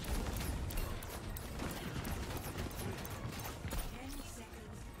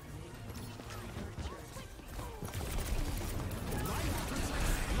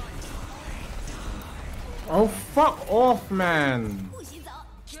 Oh, fuck off, man.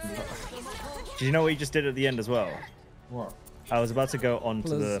 Do you know what he just did at the end as well? What? I was about to go onto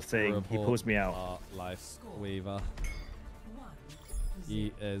the Please thing. He report pulls me out. our Life Weaver.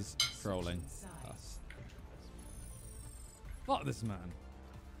 He is trolling us. Fuck this man.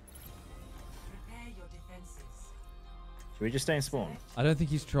 Prepare your defenses. Should we just stay in spawn? I don't think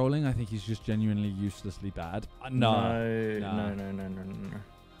he's trolling. I think he's just genuinely uselessly bad. No.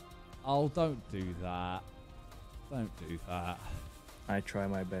 Oh, don't do that. Don't do that. I try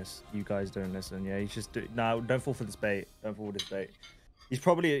my best. You guys don't listen. Yeah, he's just no. Don't fall for this bait. Don't fall for this bait. He's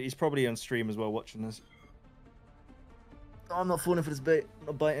probably on stream as well watching this. Oh, I'm not falling for this bait. I'm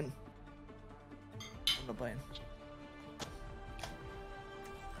not biting. I'm not biting.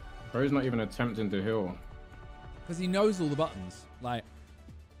 Bro's not even attempting to heal. Because he knows all the buttons. Like,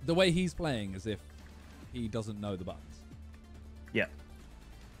 the way he's playing as if he doesn't know the buttons. Yeah.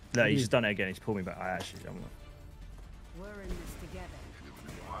 No, he's just done it again. He's pulled me back. I actually don't want. We're in this together.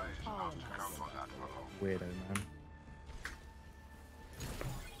 All of us. Weirdo, man.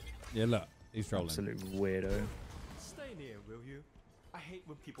 Yeah, look. He's trolling. Absolute weirdo. Stay near, will you? I hate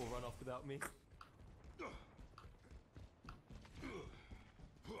when people run off without me.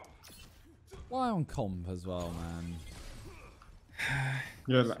 Why on comp as well, man?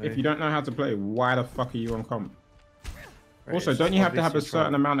 Yeah, like, if you don't know how to play, why the fuck are you on comp? Right, Also, it's don't you have to have a obvious you're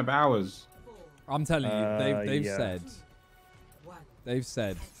certain amount of hours? I'm telling you, they've yeah. said... They've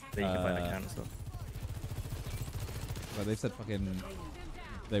said... That you can find account and stuff. Well, they've said fucking...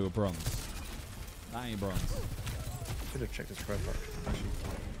 They were bronze. That ain't bronze. Should have checked his profile. Actually.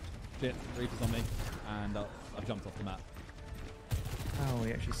 Shit, Reaper's on me. And I've jumped off the map. Oh,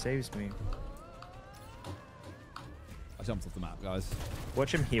 he actually saves me. I jumped off the map, guys.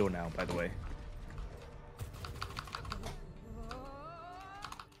 Watch him heal now, by the way.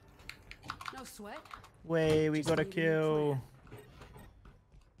 No sweat. Way, we got a kill.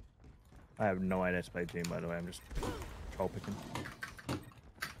 I have no idea to play Doom, by the way. I'm just troll picking.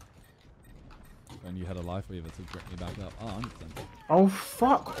 And you had a life weaver to get me back up. Oh, 100%. Oh,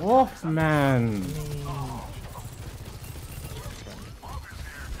 fuck off, man.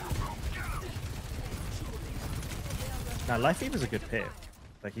 Now, Life Weaver's a good pick.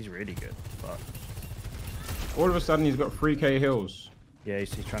 Like, he's really good. But All of a sudden, he's got 3k heals. yeah,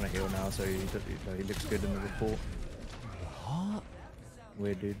 he's trying to heal now, so he looks good in the report. What?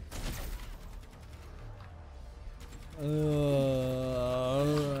 Weird dude.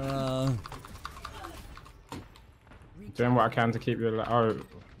 Doing what I can to keep you alive. Oh,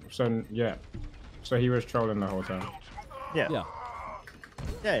 so, yeah. So he was trolling the whole time. Yeah. Yeah.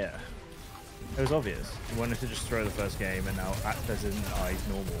 Yeah, yeah. It was obvious. He wanted to just throw the first game and now act as in he's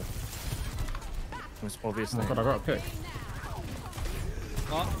normal. It was obvious. Oh my god, I got a pick.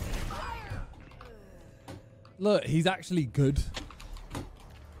 What? Look, he's actually good.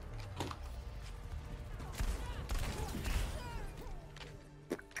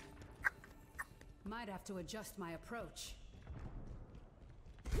 Might have to adjust my approach.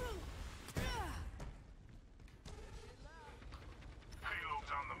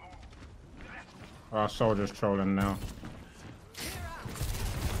 Our soldier's trolling now.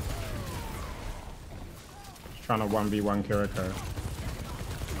 He's trying to 1v1 Kiriko.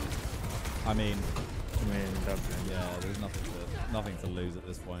 I mean, definitely. yeah, there's nothing to lose at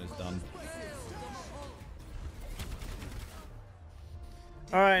this point. It's done.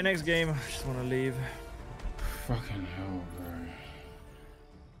 All right, next game. I just want to leave. Fucking hell, bro.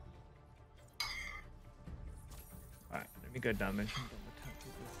 All right, let me go damage.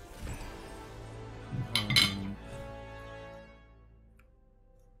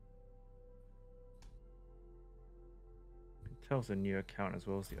 Tells a new account as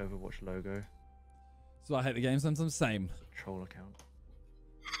well as the Overwatch logo. So I hate the game sometimes. Same. Troll account.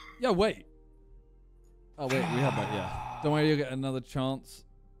 Yeah, wait. Oh, wait, we had that, yeah. Don't worry, you'll get another chance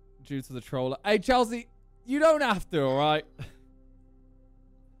due to the troller. Hey, Chelsea, you don't have to, all right?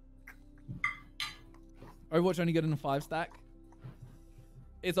 Overwatch only good in a 5-stack.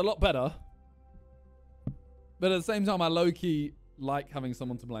 It's a lot better. But at the same time, I low-key like having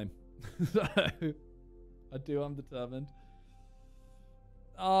someone to blame. So, I'm determined.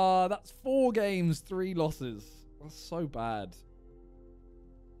 That's 4 games, 3 losses. That's so bad.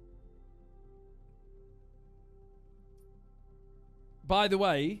 By the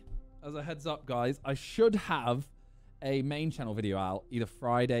way, as a heads up, guys, I should have a main channel video out either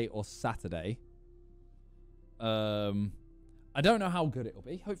Friday or Saturday. I don't know how good it'll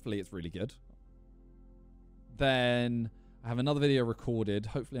be. Hopefully it's really good. Then I have another video recorded.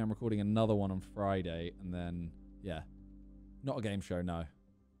 Hopefully I'm recording another one on Friday. And then, yeah. Not a game show, no.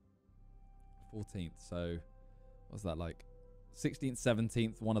 14th. So, what's that like? 16th,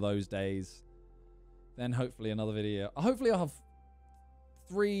 17th, one of those days. Then hopefully another video. Hopefully I'll have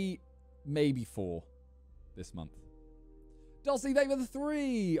 3, maybe 4 this month. Dulcie, thank you for the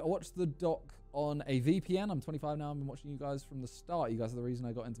 3. I watched the doc on a VPN. I'm 25 now. I've been watching you guys from the start. You guys are the reason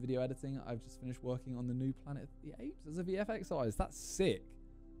I got into video editing. I've just finished working on the new Planet of the Apes as a VFX artist. That's sick.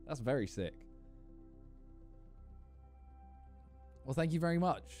 That's very sick. Well, thank you very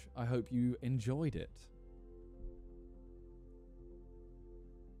much. I hope you enjoyed it.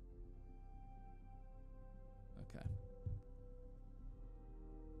 Okay.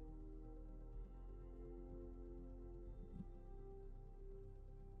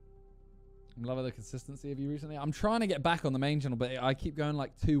 I'm loving the consistency of you recently. I'm trying to get back on the main channel, but I keep going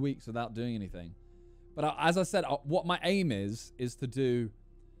like 2 weeks without doing anything. But as I said, what my aim is to do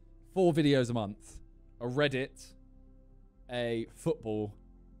 4 videos a month, a Reddit, a football,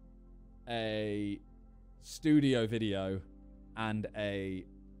 a studio video, and a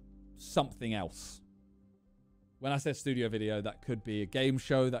something else. When I say studio video, that could be a game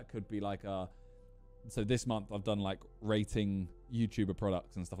show, that could be like a... So this month I've done like rating YouTuber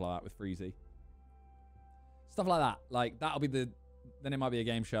products and stuff like that with Freezy. Stuff like that. Like that'll be the... Then it might be a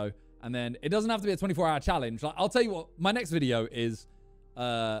game show. And then it doesn't have to be a 24-hour challenge. Like I'll tell you what, my next video is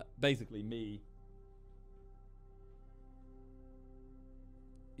basically me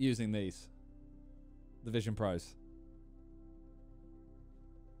using these. The Vision Pros.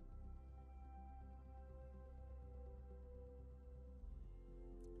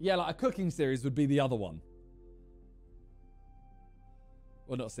 Yeah, like a cooking series would be the other one.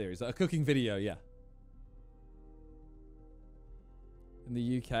 Well, not series, a cooking video, yeah. In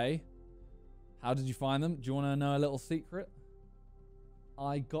the UK. How did you find them? Do you want to know a little secret?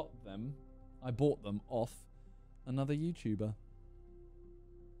 I got them. I bought them off another YouTuber.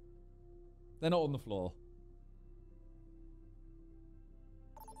 They're not on the floor.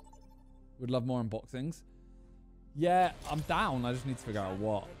 Would love more unboxings. Yeah, I'm down. I just need to figure out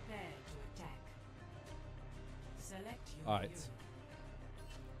what. Alright.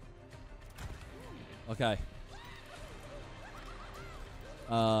 Okay.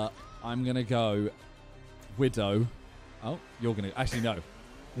 I'm gonna go Widow. Oh, you're gonna actually no.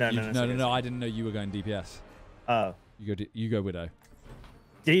 No. I didn't know you were going DPS. Oh. You go Widow.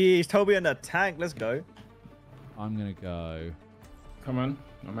 Jeez, Toby in the tank. Let's go. I'm gonna go. Come on,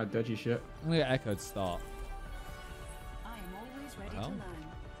 I'm at dodgy shit. I'm gonna get Echo to start. I am always ready to learn.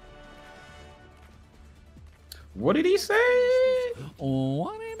 What did he say?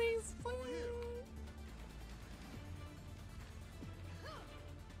 What did he say?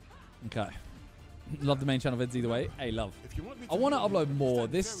 Okay. Love the main channel vids either way. Hey, love. I want to upload more.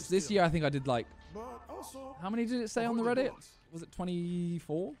 This year I think I did like... How many did it say on the Reddit? Was it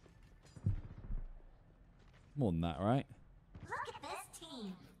 24? More than that, right? Look at this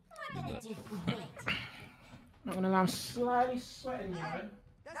team. We're gonna do great. Not gonna lie, I'm slightly sweating, you know.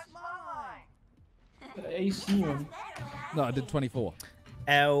 That's mine. The AC one. No, I did 24.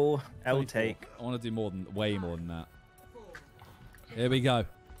 L 24. take. I want to do more than, way more than that. Here we go.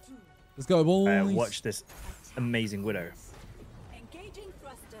 Let's go, boys. Watch this amazing Widow. Engaging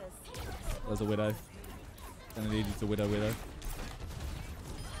thrusters. There's a Widow. Gonna need you to Widow.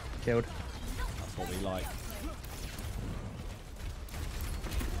 Killed. That's what we like.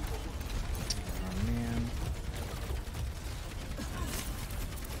 Oh man.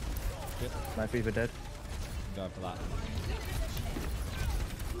 Yep. My fever dead. Go for that.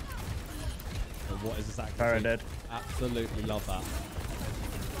 But what is this activity? Farah dead. Absolutely love that.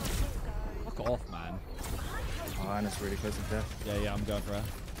 Fuck off, man. Oh, Anna's really close to death. Yeah, I'm going for her.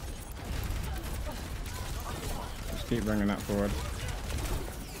 Just keep bringing that forward.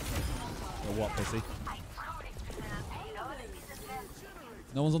 Or what, pussy?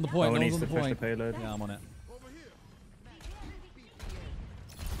 No one's on the point. No one No one's needs on the to push the point. payload. Yeah, I'm on it.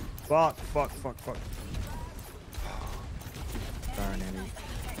 Fuck. Darn Annie.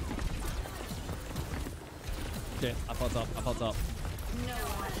 Shit, I fucked up.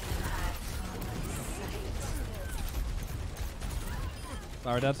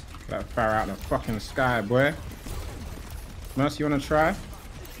 Farah dead. That far out in the fucking sky, boy. Mercy, you wanna try?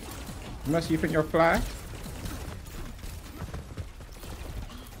 Mercy, you think you'll fly?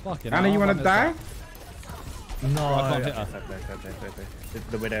 Fucking Anna, hell, you wanna I missed die? No, I can't hit her. Fair play.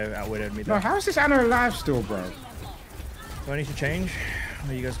 The Widow outwidowed me No, there. how is this Anna alive still, bro? Do I need to change?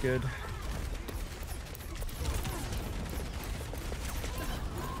 Are you guys good?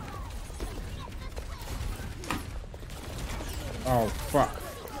 Oh, fuck.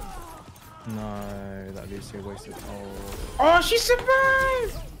 No, that Lucio wasted. Oh. Oh, she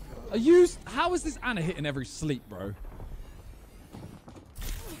survived! Are you? How is this Anna hitting every sleep, bro?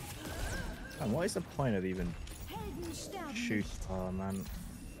 Man, what is the point of even shoot? Oh man,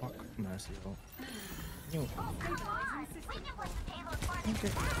 fuck Mercy. You-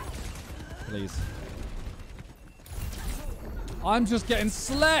 Please. I'm just getting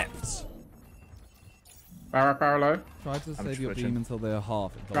slept. Farah low. Try to I'm save your switching. beam until they're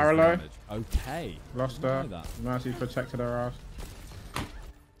half. It does Barlow. damage. Okay. Lost Didn't her. know that. Mercy protected her ass.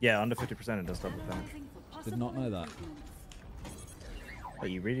 Yeah, under 50% it does double damage. Did not know that.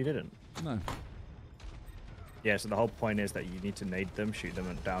 But you really didn't. No. Yeah, so the whole point is that you need to nade them, shoot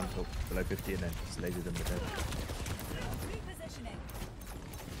them down to below 50, and then just laser them to death. Repositioning.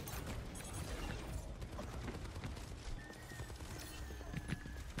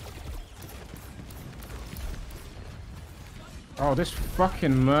 Oh, this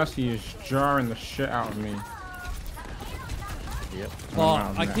fucking Mercy is jarring the shit out of me. Yep. Oh,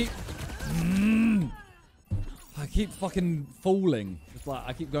 wow, I man. keep. I keep fucking falling. It's like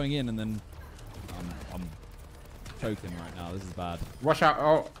I keep going in and then I'm choking right now. This is bad. Watch out.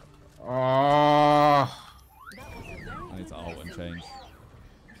 Oh. Oh. I need to ult and change.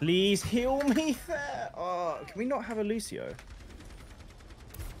 Please heal me there. Oh, can we not have a Lucio?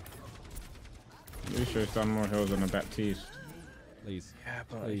 Lucio's done more heals than a Baptiste. Please. Yeah,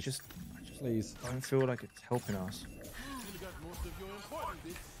 but Please. I just Please. don't feel like it's helping us.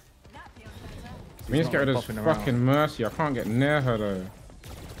 We need to get rid of this popping around. fucking Mercy. I can't get near her though.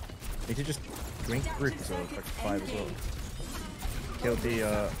 Need to just drink group as well, like 5 as well. Kill the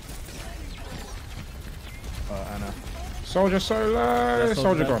Anna. Soldier so low. Yeah, Soldier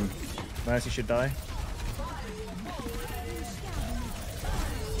Soldier gone. Mercy should die.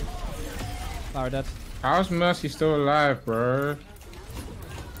 Farah dead. How's Mercy still alive, bro?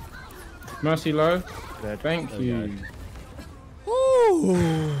 Mercy low. Dead. Thank There we you.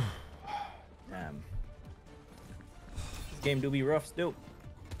 Ooh. Damn. This game do be rough still.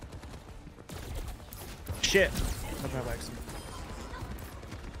 Shit.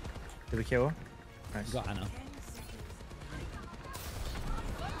 Did we kill her? Nice. You got Anna.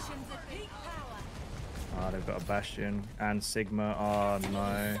 Oh, they've got a Bastion and Sigma. Oh no.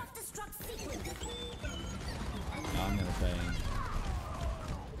 Yeah, I'm gonna change.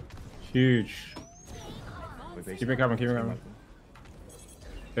 Huge. We're Keep it coming, keep it coming.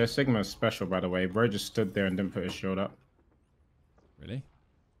 Their Sigma's special, by the way. Bro just stood there and didn't put his shield up. Really?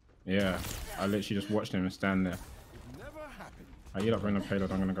 Yeah. I literally just watched him stand there. Are you not bring the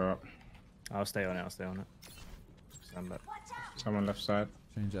payload? I'm gonna go up. I'll stay on it. Stand back. Someone left side.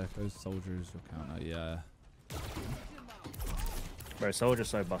 Change echoes, soldiers, your counter. Yeah. Bro, Soldier's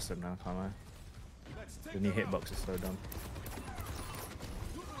so busted now, can't I? The new hitbox is so dumb.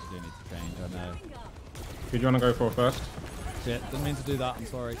 You do need to change, I know. Who do you want to go for first? Shit, didn't mean to do that. I'm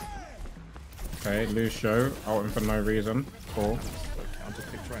sorry. Okay, Lucio. Ulting for no reason. Cool. Counter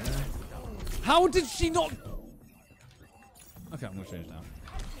picked right now. How did she not? Okay, I'm gonna change now.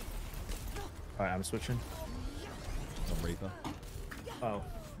 Alright, I'm switching. I'm Reaper. Oh.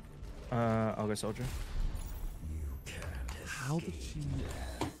 I'll go Soldier. How did she?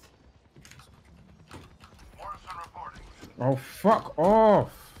 Oh, fuck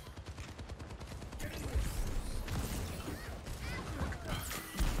off.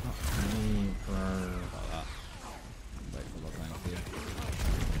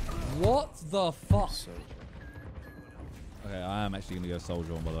 What the fuck? So, Okay, I am actually going to go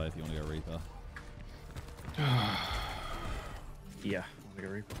Soldier on, by the way, if you want to go Reaper. yeah, I'll go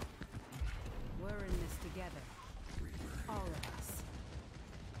Reaper. We're in this together. All of us.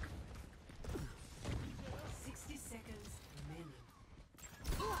 60 seconds remaining.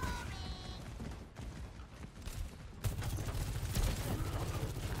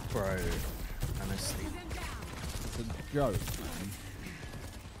 Bro, honestly. It's a joke, man.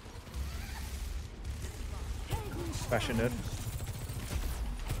 Fashion it.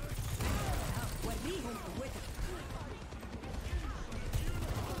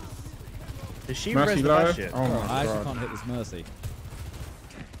 Did she Mercy res the low. Bastion? Oh Bro, I my actually god. can't hit this Mercy.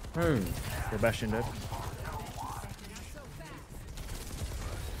 Oh. The Bastion did.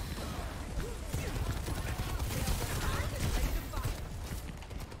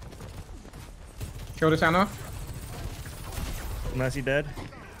 Kill this Anna. Mercy dead.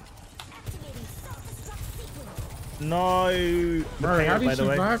 No. The Bro, how payload, do you by the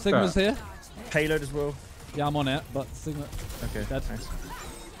way. survive Sigma's that? here. Payload as well. Yeah, I'm on it, but Sigma... Okay, Dead. nice.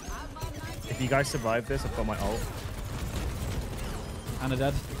 If you guys survive this, I've got my ult. Anna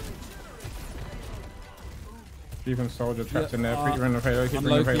dead. Even soldier trapped Yeah, in there. Keep bringing the payload. Keep I'm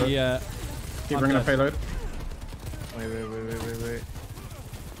bringing the Loki, payload. yeah. Keep I'm bringing the dead. payload. Wait.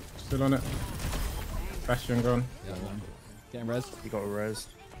 Still on it. Bastion gone. Yeah, man. Getting res. You got a res.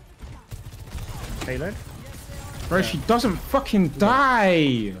 Payload? Bro, she doesn't fucking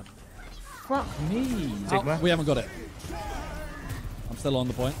die. Fuck me. Sigma? We haven't got it. I'm still on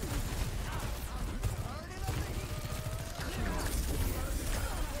the point.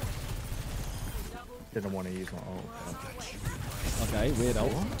 Didn't want to use my ult. Okay, weird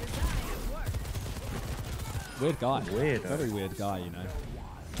ult. Weird guy. Weird. Very weird guy, you know.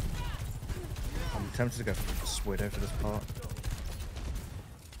 I'm tempted to go Swidow for this part.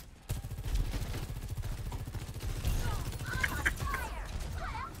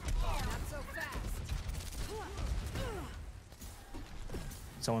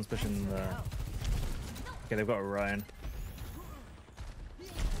 Someone's pushing the... Okay, they've got Orion.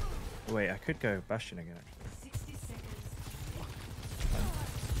 Wait, I could go Bastion again, actually. 60 seconds.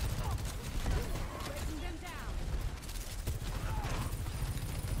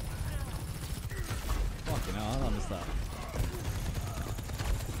 Fucking hell, I don't understand.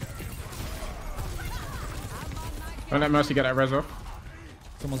 Don't let Mercy get that res off.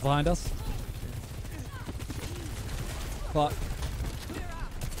 Someone's behind us. Fuck.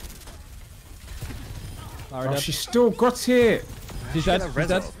 Alright, Oh, dead. she still got it. She's dead. that She's res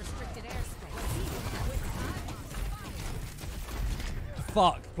dead. off.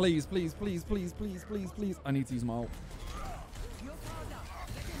 Fuck. Please, please, please, please, please, please, please. I need to use my ult.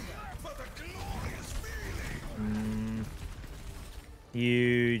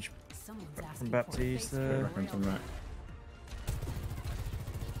 Huge Someone's from asking for Baptiste a face there. Back into that. 10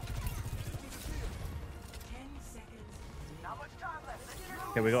 seconds.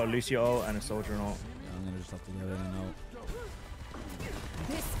 Okay, we got a Lucio ult and a Soldier ult. Yeah, I'm gonna just have to go in and ult.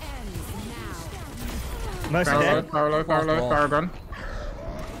 This ends now. Mercy Power low, dead. power low, power low, power gun.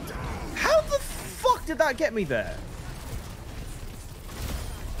 How the fuck did that get me there?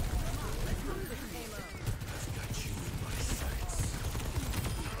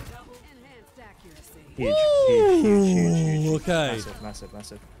 Enhanced accuracy. Huge. Okay.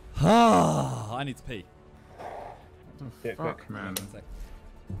 Massive. Ah, I need to pee. Yeah, Fuck, quick. man.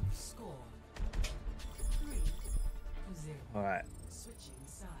 Score 3-0. Alright. Switching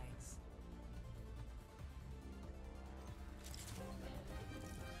sides.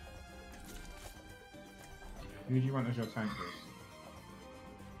 Who do you want as your tank, Chris?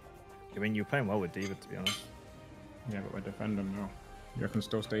 I mean, you're playing well with Diva, to be honest. Yeah, but we're defending now. You can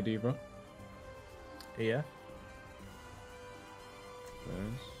still stay Diva? Yeah.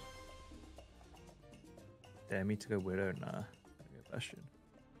 Yes. Dare me to go Widow? Nah. I'll go Bastion.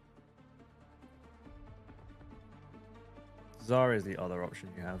 Zara is the other option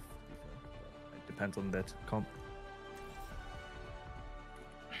you have. It depends on that comp.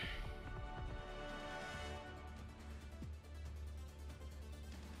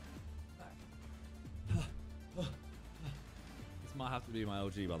 This might have to be my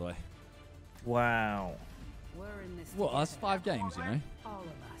LG, by the way. Wow. We're in this What? That's together. 5 games, you know? All of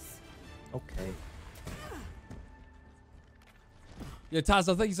us. Okay. Yeah, Taz,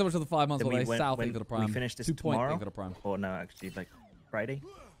 thank you so much for the 5 months, Then by the we way. went- South, when thank you for the prime. we finish this 2 point, tomorrow? thank you for the prime. Or no, actually, like Friday.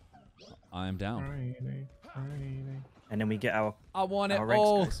 I am down. Friday. And then we get our I want it our ranks,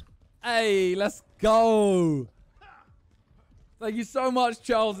 all. guys. Hey, let's go. Thank you so much,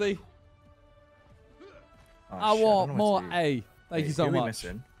 Chelsea. Oh, I shit, want don't know more. what to do. Hey, thank Wait, you so who are we much.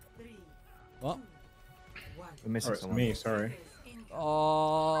 missing? What? We're missing Oh, it's someone. me. Sorry.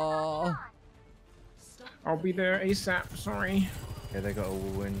 Oh. I'll be there ASAP. Sorry. Yeah, they got a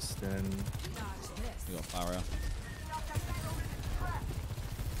Winston. You got barrier.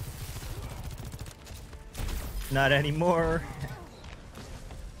 Not anymore.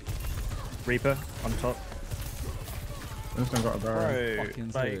 Reaper on top. Winston got a barrel. Bro,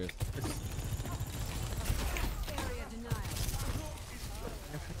 Fucking like, serious. Area denial.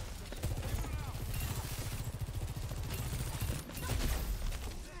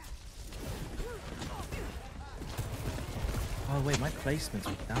 oh wait, my placements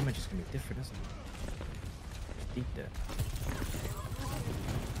with damage is gonna be different, isn't it? Deep there.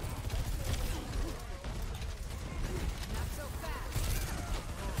 Not so fast.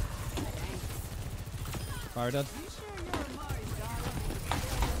 Barrier dead. Be sure you're Amari's darling.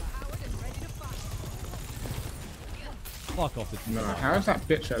 Powered and ready to fight. Fuck off the No, how's that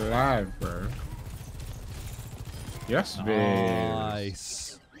bitch alive, bro? Yes, bitch.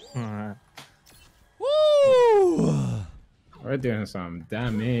 Nice. Alright. Woo! We're doing some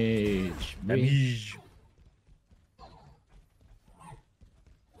damage. Damage.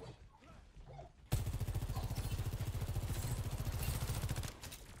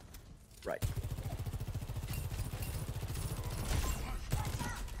 Right.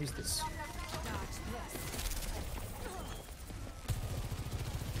 Who's this? Dodge this.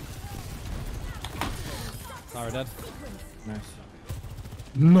 Barrier dead. Nice.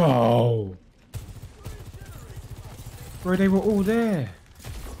 No. Bro, they were all there.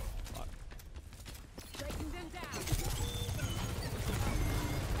 Breaking them down.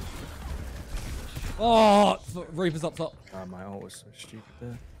 Oh, Reaper's up top. Ah, my ult was so stupid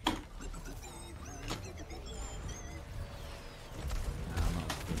there.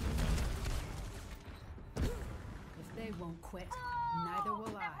 If they won't quit, neither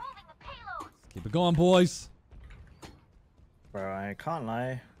will I. Keep it going, boys. Bro, I can't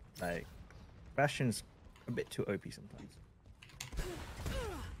lie. Like, Bastion's a bit too OP sometimes.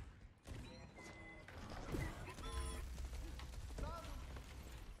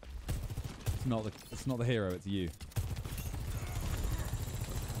 It's not the hero, it's you.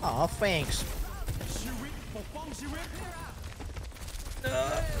 Aw, thanks.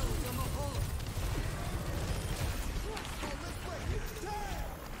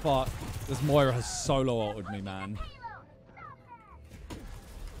 Fuck. This Moira has solo ulted me, man.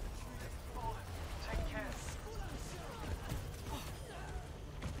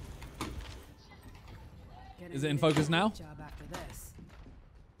 Gonna Is it in need a focus now? job after this.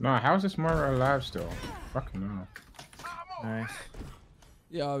 No, how's this Moira alive still? Fucking no. Nice.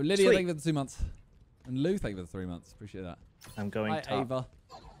 Yo, Lydia, Sweet. thank you for the 2 months. And Lou, thank you for the 3 months. Appreciate that. I'm going Hi, top. Ava.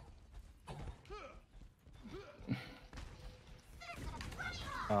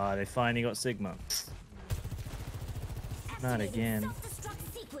 Ah, they finally got Sigma. Not again.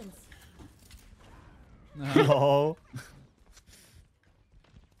 Self-destruct sequence. Lol.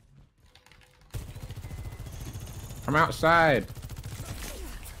 I'm outside.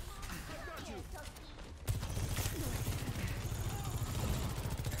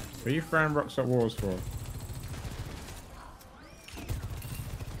 What are you throwing rocks at walls for? Not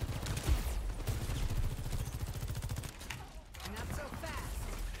so fast.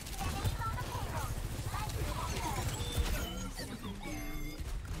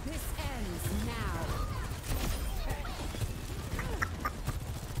 This ends now.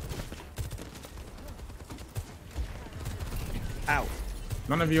 Ow.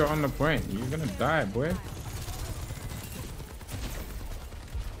 None of you are on the point. You're gonna die, boy.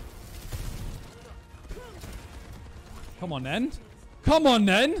 Come on, then. Come on,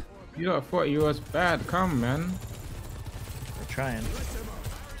 then. You lot thought you was bad. Come, man. They're trying.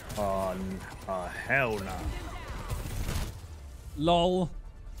 Oh, hell no. Lol.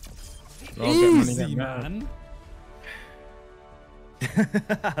 Well, get money, Easy, get mad. man.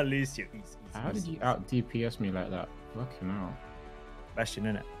 At least you easy. How did you out DPS me like that? Fucking hell. Bastion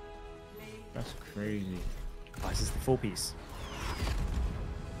in it. That's crazy. Oh, this is the full piece.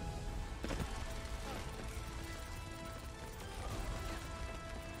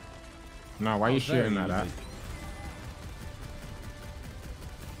 No, why are you Very shooting like that?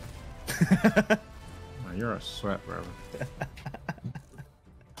 easy. Man, you're a sweat, bro.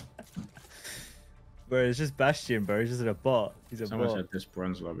 Bro, it's just Bastion, bro. He's just a bot. He's a Someone bot. said this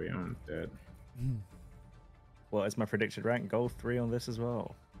bronze lobby. I'm dead. What is my predicted rank? Gold 3 on this as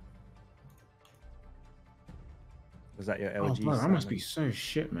well. Was that your Oh, LG? bro, that must Simon? be so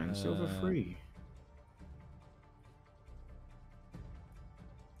shit, man. Silver 3.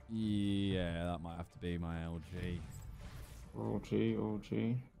 Yeah, that might have to be my LG. OG.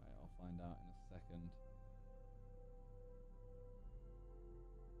 Wait, I'll find out in a second.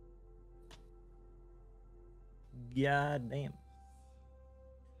 Yeah, damn.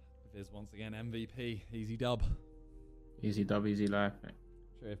 Viz once again MVP, easy dub. Easy dub, easy life. Mate.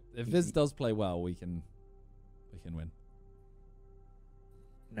 Sure, if Viz does play well, we can win.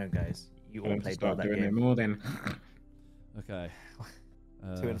 No, guys, you all Going to played well start that doing it game. more then. Okay.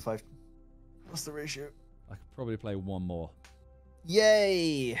 2 and 5. What's the ratio? I could probably play one more.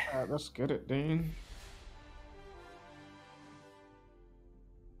 Yay! Let's get it, Dean.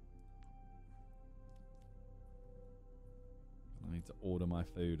 I need to order my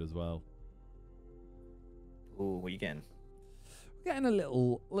food as well. Ooh, what are you getting? We're getting a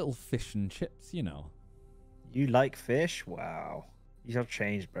little fish and chips, you know. You like fish? Wow. You have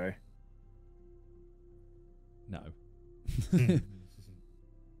changed, bro. No.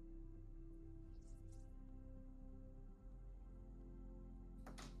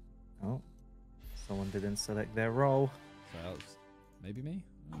 Oh, someone didn't select their role. So that was maybe me?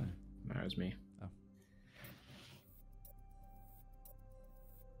 I don't know. That was me. Oh.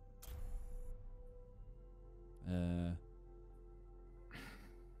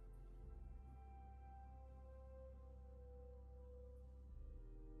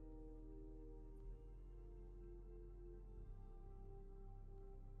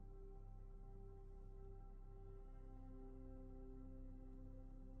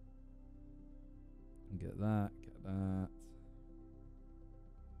 Get that, get that.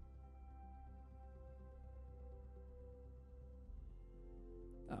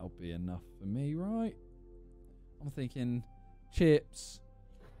 That'll be enough for me, right? I'm thinking chips.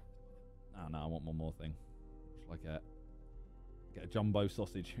 No, I want one more thing. What shall I get? Get a jumbo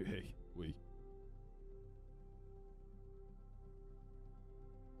sausage. We.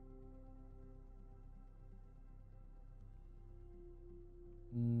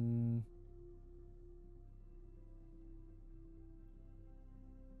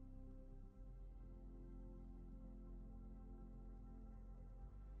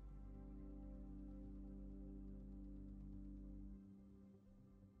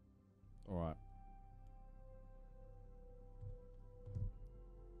 All right.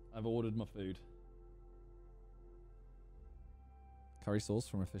 I've ordered my food. Curry sauce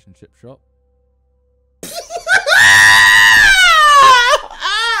from a fish and chip shop.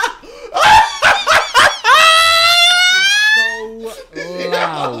 So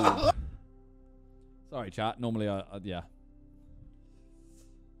loud. Sorry, chat. Normally, yeah.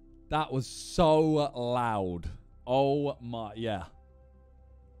 That was so loud. Oh my, yeah.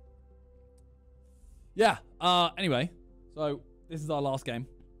 Yeah. Anyway, so this is our last game.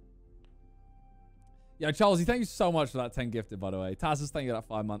 Yeah, Charlesy, thank you so much for that 10 gifted, by the way. Taz is thank you for that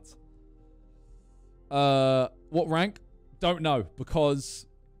 5 months. What rank? Don't know, because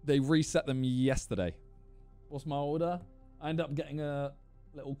they reset them yesterday. What's my order? I end up getting a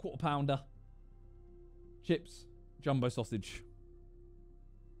little quarter pounder. Chips. Jumbo sausage.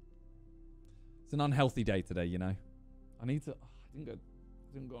 It's an unhealthy day today, you know. I need to... I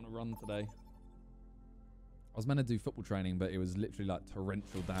didn't go on a run today. I was meant to do football training, but it was literally like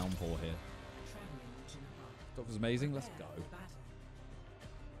torrential downpour here. Doctor's amazing. Let's go.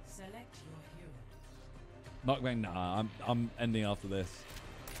 Select your hero. Mukbang, nah. I'm ending after this.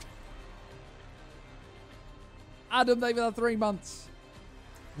 Adam, they've been 3 months.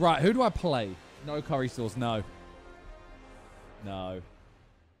 Right, who do I play? No curry sauce. No. No.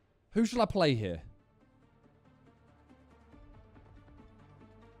 Who shall I play here?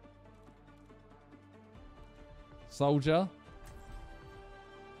 Soldier.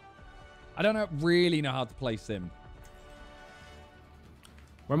 I don't really know how to play Sim.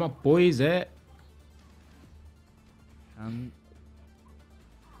 Where my boys at?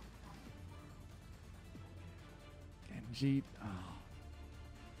 Genji. Oh.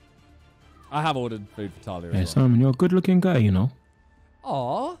 I have ordered food for Talia. Hey, as well. Simon, you're a good-looking guy, you know.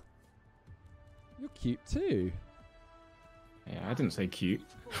 Aw. You're cute too. Yeah, I didn't say cute.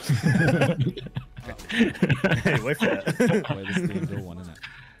 Hey, wait for that. Wait, this is the indoor one, isn't it?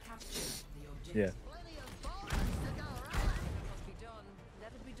 Yeah.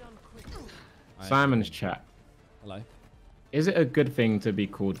 Simon's chat. Hello. Is it a good thing to be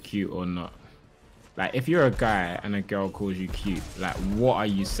called cute or not? Like, if you're a guy and a girl calls you cute, like, what are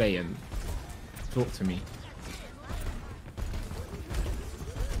you saying? Talk to me.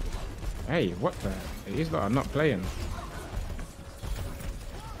 Hey, what the? These lot are not playing.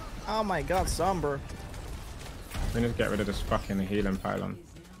 Oh my god, Somber. We need to get rid of this fucking healing pylon.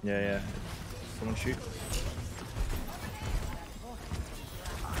 Yeah, yeah. Someone shoot.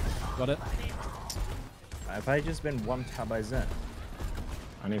 Got it. Have I just been one tap by Zen?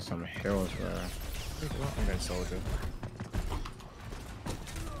 I need some heals, bro. I'm going soldier.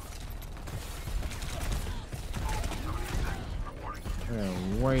 They're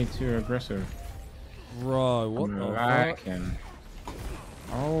way too aggressive. Bro, what I'm the fuck? lacking.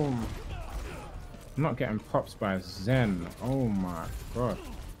 Oh, I'm not getting pops by Zen. Oh my god.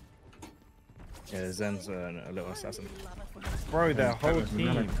 Yeah, Zen's a little assassin. Bro, their whole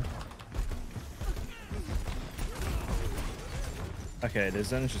team. Okay, the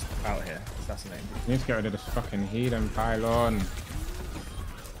Zen's just out here assassinating. Need to get rid of this fucking healing pylon.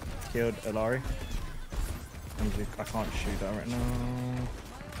 Killed Alari. I can't shoot that right now.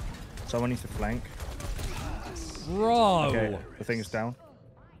 Someone needs to flank. Bro. Okay, the thing's down.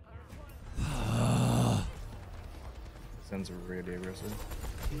 Zen's really aggressive.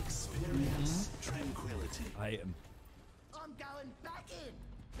 Experience tranquility. I hate him. I'm going back in.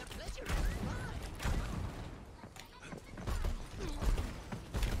 The pleasure is mine.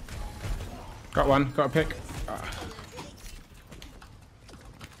 Got one. Got a pick.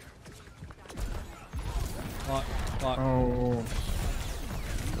 Fuck. Oh.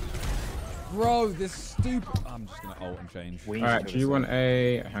 Bro, this stupid. I'm just gonna ult and change. Alright, do you want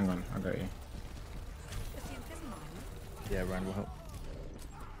a... Hang on, I got you. Yeah, Ryan will help.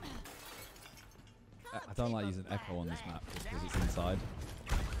 I don't like using echo on this map just because it's inside.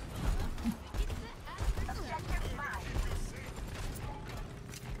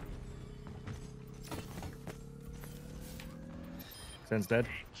 Zen's dead.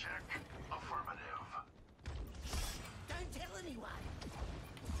 Don't tell anyone.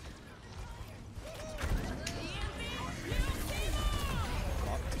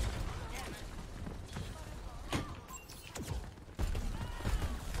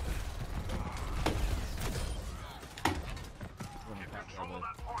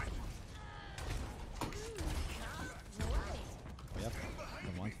 Yep.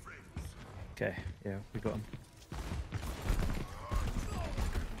 Never mind. Okay, yeah, we got him.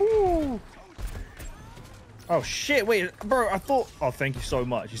 Ooh. Oh shit, wait, bro, I thought... Oh, thank you so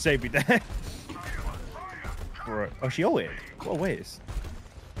much. You saved me there. Bro. Oh, she ulted. What a waste.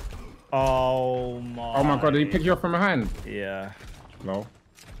 Oh my... Oh my god, did he pick you up from behind? Yeah. Lol.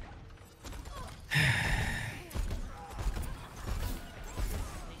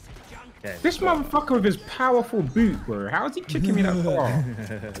 Yeah. This motherfucker with his powerful boot, bro. How is he kicking me that far?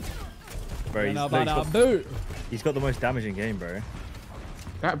 Bro, Don't know about that boot. he's got the most damage in game, bro.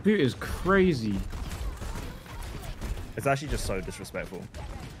 That boot is crazy. It's actually just so disrespectful.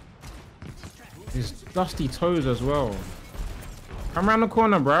 His dusty toes as well. Come around the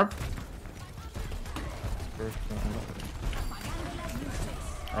corner, bruv.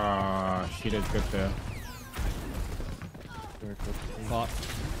 Ah, she did good there. Fuck.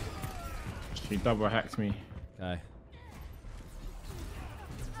 She double hacked me. Okay.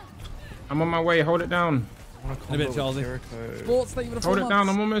 I'm on my way. Hold it down. In a bit, Charlie. Sports, thank you for the Hold 4 it down.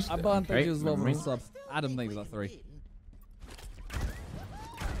 months. I'm almost. I burned, thank Okay, you as well never for the mind. subs. Adam, thank you for that 3.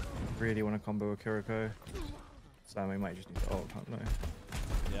 Really want to combo with Kiriko. Sam, we might just need to ult, can't we?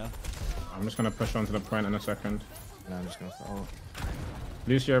 Yeah. I'm just gonna push onto the point in a second. No, I'm just gonna ult.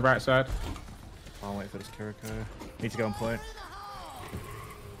 Lucio, right side. I'll wait for this Kiriko. Need to go on point.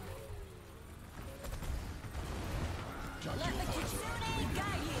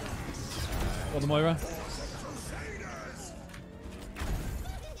 Got the Moira.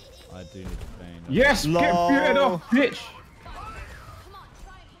 I do need to change. Yes, get booted off, bitch.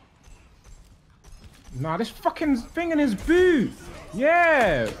 Nah, this fucking thing in his boot.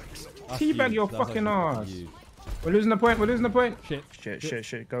 Yeah. Teabag your fucking ass. We're losing the point. We're losing the point. Shit.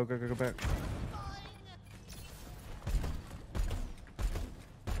 Shit. Go back. Okay.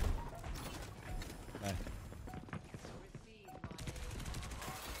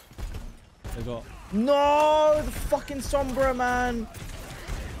 They got. No, the fucking Sombra, man.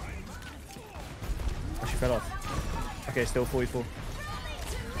 Oh, she fell off. Okay, still 44.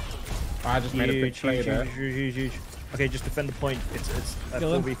 I just made a big play there. Huge. Okay, just defend the point. It's a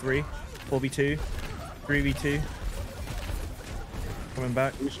Kill him. 4v3, 4v2, 3v2. Coming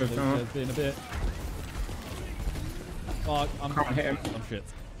back. Lucio's There's down. been a bit. Fuck, I'm Can't hit him. I'm shit.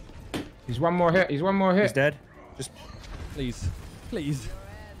 He's one more hit. He's one more hit. He's dead. Just Please. Please.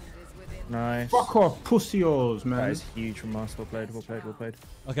 nice. Fuck off, pussios, man. That is huge from us. Well played.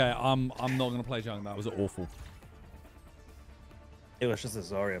 Okay, I'm not gonna play junk. That was awful. It was just a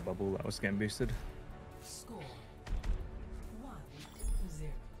Zarya bubble that was getting boosted. Score 1-0.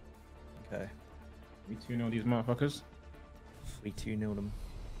 Okay. We 2-0 these motherfuckers. We 2-0'd them.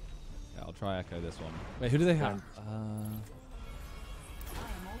 Yeah, I'll try echo this one. Wait, who do they have?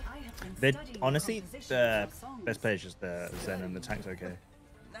 They honestly, the best player is just the Zen, and the tank's okay.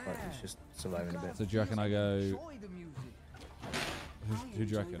 But it's just surviving a bit. So do you reckon I go? Who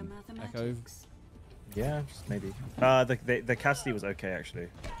do you reckon? Echo? Yeah, just maybe. The Cassidy was okay actually.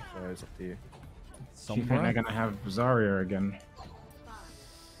 So it's up to you. Do you think they're gonna have Zarya again?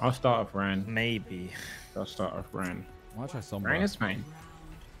 I'll start off Ryan. Maybe. I'll start off Ryan. I'll try Sombra. Ryan is fine.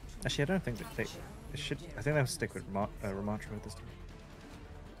 Actually, I don't think they should. I think they'll stick with Ramattra this time.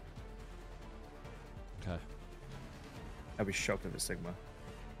 Okay. I'd be shocked if it's Sigma.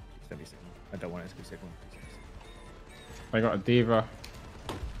 It's gonna be Sigma. I don't want it to be Sigma. I got a diva.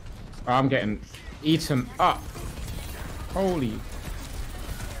 Oh, I'm getting eaten up. Holy.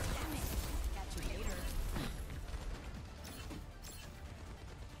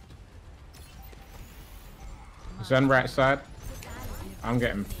 Zen right side. I'm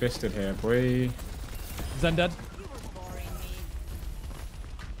getting fisted here, boy. Zen dead.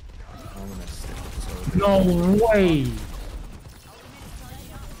 I'm gonna stick with No way.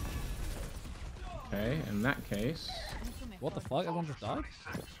 Okay, in that case. What the fuck? Everyone just died?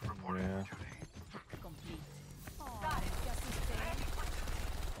 Yeah.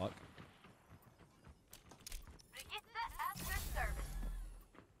 Fuck.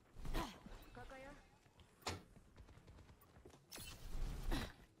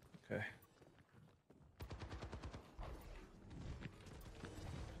 Okay.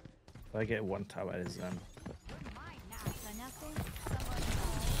 If I get one tower, it is Zen.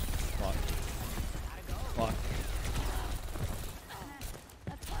 Fuck. Fuck.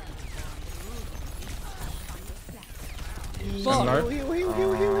 Hello? I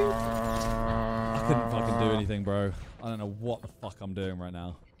couldn't fucking do anything, bro. I don't know what the fuck I'm doing right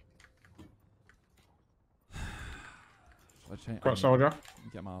now. Should I change? Got soldier.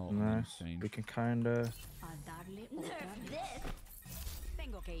 Get my ult. Nice. Change. We can kinda.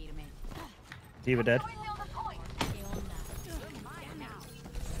 Diva dead.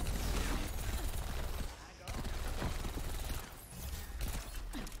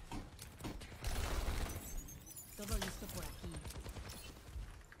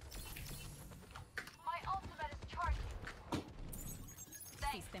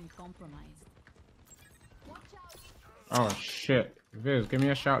 Compromised. Oh shit. Viz, give me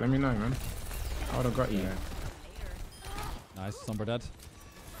a shout, let me know, man. I would have got you. Nice. Sombra dead.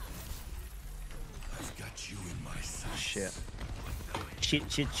 I've got you in my sights. Shit.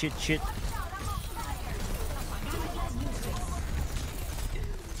 Shit.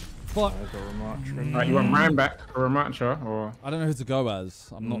 Fuck. I got Ramattra. Right, you want Ryan back for Ramattra, or? I don't know who to go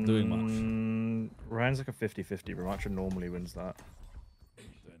as. I'm not doing much. Ryan's like a 50-50. Ramattra normally wins that.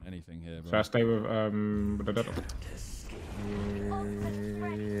 Doing anything here, Should bro. I stay with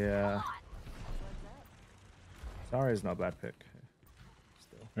Yeah. Zarya's not a bad pick.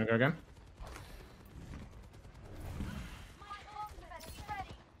 Still. Can we go again?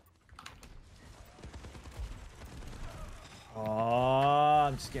 Oh,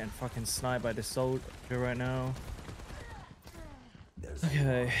 I'm just getting fucking sniped by this soldier right now.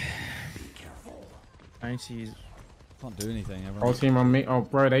 Okay. I need to use... Can't do anything. Whole Everyone's, team on me. Oh,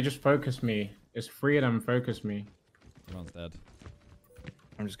 bro, they just focused me. It's 3 of them focus me. everyone's dead.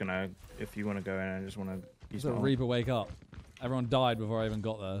 I'm just gonna... If you want to go in, I just want to use Does my the Reaper wake up? Everyone died before I even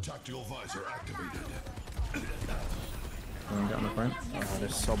got there. Tactical visor activated. Someone get on the phone. Oh,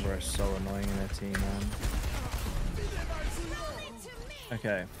 this Sombra is so annoying in their team, man.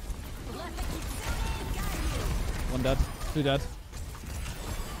 Okay. One dead. Two dead.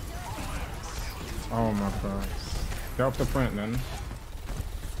 Oh my god. Get off the point then.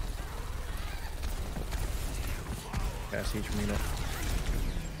 Yeah, siege from me.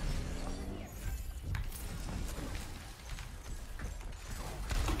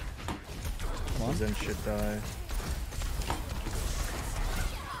 Zen should die.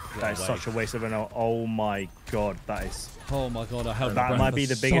 That is such a waste of an ult. Oh my god, that is... Oh my god, I held That my breath might be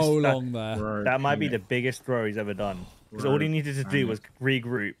for the biggest- so that- long there. Bro, That might be damn the it. biggest throw he's ever done. Because all he needed to do was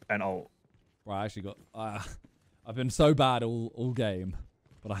regroup and ult. Well, I actually got... I've been so bad all game.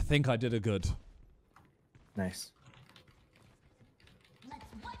 But I think I did a good. Nice.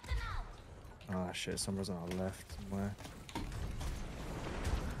 Oh shit, Sombra's on our left somewhere.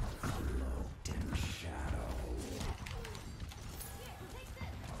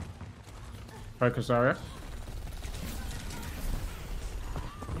 Focus area.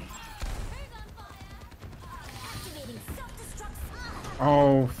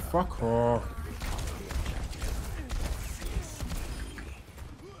 Oh, fuck off.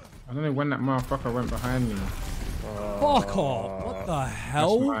 I don't know when that motherfucker went behind me. Fuck off! What the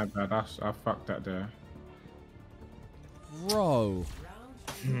hell? That's my bad. I fucked that there. Bro.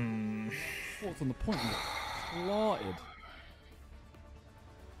 What's on the point? Slarted.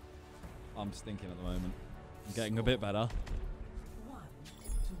 I'm stinking at the moment. I'm getting a bit better. 1-1.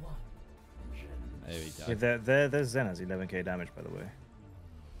 There we go. Yeah, there's Zen has 11k damage, by the way.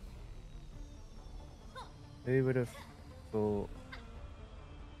 Who would have thought?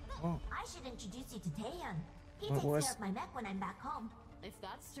 Oh, I should introduce you to Taehyun. He What takes was- care of my mech when I'm back home. If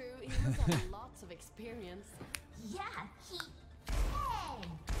that's true, he must have lots of experience. Yeah, he... Hey!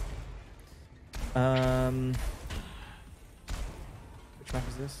 which map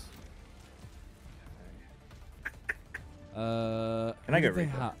is this? Can I go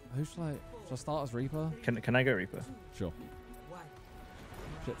Reaper? Who should I start as Reaper? Can I go Reaper? Sure.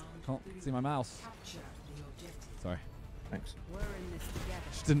 Shit, can't see my mouse. Capture the objective. Sorry. Thanks. We're in this together.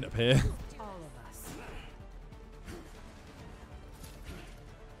 Just didn't appear. All of us.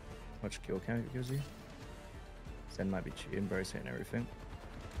 Much kill count it gives you? Zen might be cheating, bro. He's hitting everything.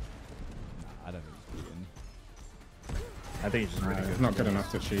 Nah, I don't think he's cheating. I think he's just really It's good. not good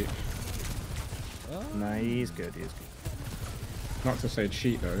enough to cheat. Nah, he's good. He's good. Not to say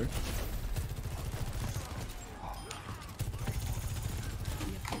cheat though.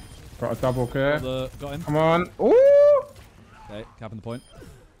 Got a double clear. Got him. Come on. Ooh! Okay, capping the point.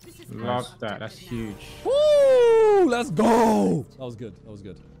 Love that. That's huge. Woo! Let's go! That was good. That was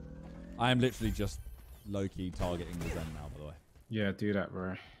good. I am literally just low-key targeting the Zen now, by the way. Yeah, do that,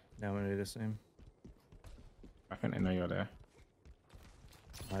 bro. Now I'm gonna do the same. I think they know you're there.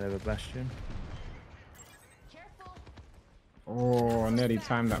 Might have a Bastion. Oh, I nearly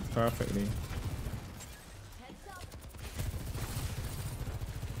timed that perfectly.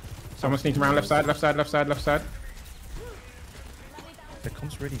 Someone sneaking around left side, left side, left side, left side. The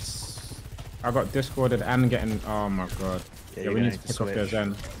comp's really. I got discorded and getting. Oh my god. Yeah, Yeah, we need to pick off their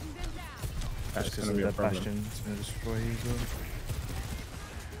Zen. That's Just gonna be a that problem. Bastion. It's gonna destroy you as well.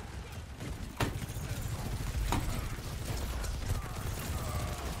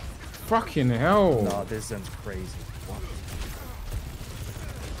 Fucking hell. Nah, this Zen's crazy. What?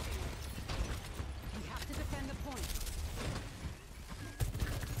 You have to defend the point.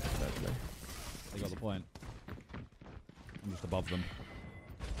 They got the point. I'm just above them.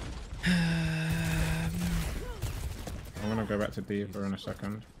 I'm gonna go back to D for in a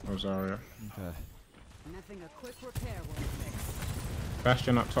second. Rosario. Okay. Nothing a quick repair won't fix.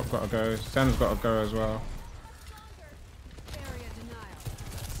 Bastion up top gotta go. Zen's gotta go as well. Area denial.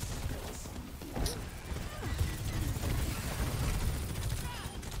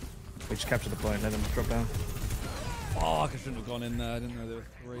 We just capture the point. Let them drop down. Fuck, I shouldn't have gone in there. I didn't know there were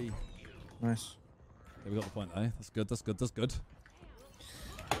 3. Nice. Okay, we got the point, eh? That's good, that's good, that's good.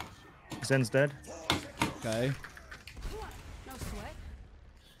 Zen's dead. Okay. No sweat.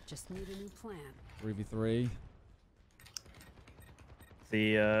 Just need a new plan. 3v3.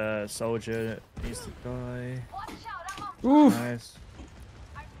 The soldier needs to die. Oof. Nice.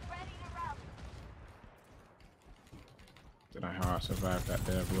 Don't know how I survived that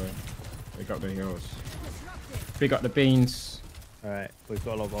there, boy. They got the heals. Big up the beans. Alright, we've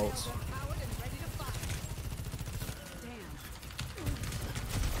got a lot of ults.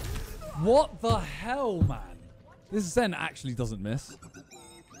 What the hell, man? This Zen actually doesn't miss.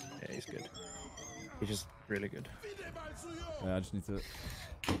 Yeah, he's good. He's just really good. Yeah, I just need to...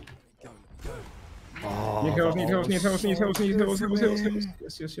 Oh, Need heals, need heals, need heals, need heals, need heals, heals.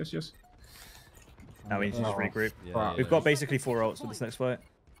 Yes, yes, yes, yes. Now we need to just regroup. Yeah, We've got basically 4 ults for this next fight.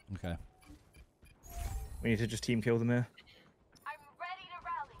 Okay. We need to just team kill them here.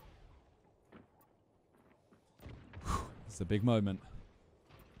 It's a big moment.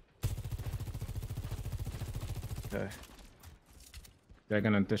 Okay. They're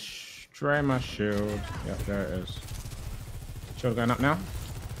gonna destroy my shield. Yep, there it is. Shield going up now.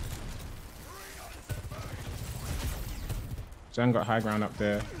 Zen got high ground up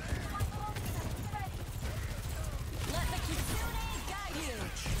there.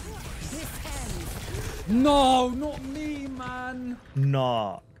 No, not me, man.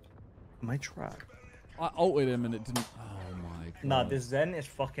 Nah. Am I trapped? I ulted him and it didn't... Oh my god. Nah, this Zen is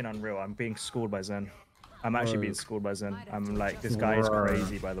fucking unreal. I'm being schooled by Zen. I'm actually being schooled by Zen. I'm like, this guy is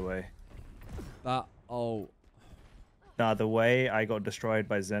crazy, by the way. That... Oh. Nah, the way I got destroyed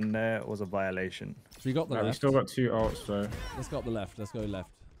by Zen there was a violation. So you got the Right, we left. still got 2 ults though. Let's go up the left. Let's go left.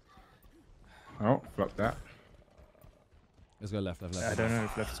 Oh, block that. Let's go left, left, I left. don't know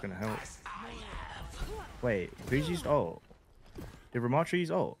if left is gonna help. Wait, who's used ult? Did Ramatri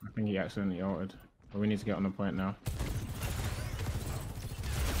use ult? I think he accidentally ulted. But we need to get on the point now.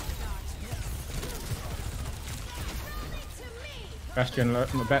 Bastion,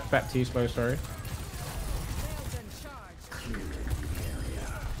 Baptiste low, sorry.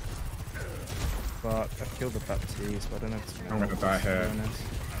 Fuck, I killed the Baptiste, but I don't know if it's I'm gonna die here.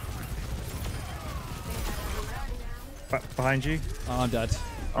 Behind you. Oh, I'm dead.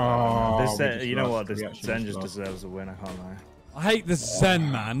 Oh, This you know what? This We actually Zen just lost. deserves a win. I can't lie. I hate this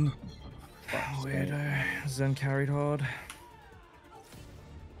Zen, man. Weirdo. Zen carried hard.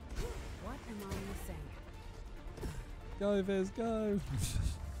 What am I missing? Go, Viz, go.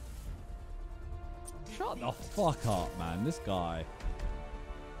 Shut the fuck up, man. This guy.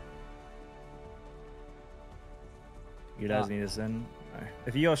 You guys need a Zen? No.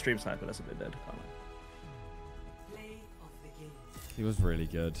 If you're a stream sniper, that's a bit dead. Can't lie. Play of the game. He was really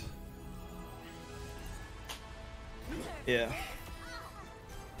good. Yeah.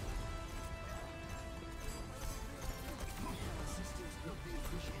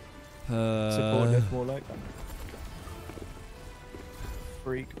 Supportive, more like that.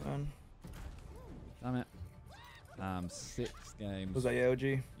 Freak, man. Damn it. 6 games. Was that your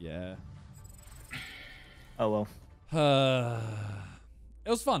LG? Yeah. Oh well. It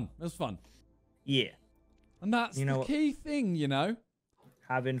was fun. It was fun. Yeah. And that's You know the what? key thing, you know?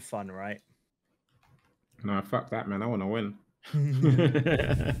 Having fun, right? No, fuck that, man. I want to win.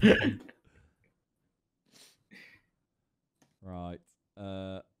 Right.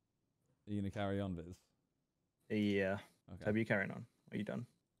 Are you going to carry on, Viz? Yeah. Okay. Have you carrying on? Are you done?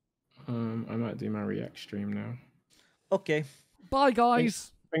 I might do my react stream now. Okay. Bye,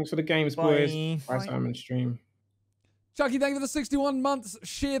 guys. Thanks for the games, Bye. boys. Bye, Bye. Simon stream. Chucky, thank you for the 61 months.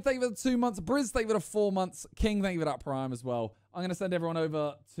 Sheer, thank you for the 2 months. Briz, thank you for the 4 months. King, thank you for that Prime as well. I'm going to send everyone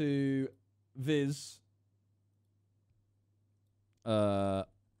over to Viz. I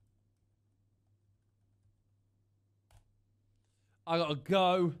gotta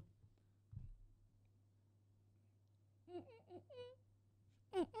go.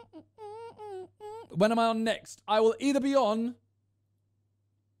 When am I on next? I will either be on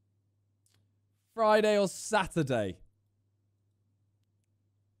Friday or Saturday.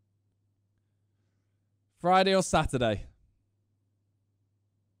 Friday or Saturday.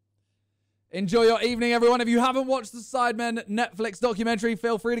 Enjoy your evening, everyone. If you haven't watched the Sidemen Netflix documentary,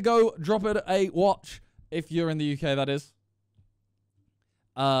 feel free to go drop it a watch. If you're in the UK, that is.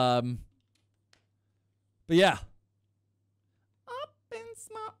 But yeah. Up in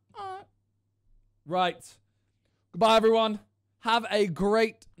smart. Right. Goodbye, everyone. Have a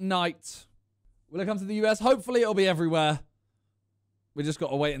great night. Will it come to the US? Hopefully, it'll be everywhere. We just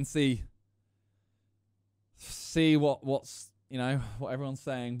got to wait and see. See what's, you know, what everyone's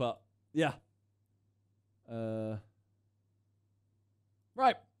saying. But yeah.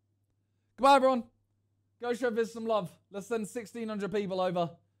 Right. Goodbye, everyone. Go show Viz some love. Let's send 1,600 people over.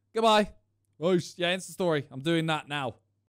 Goodbye. Whoosh. Yeah, Insta story. I'm doing that now.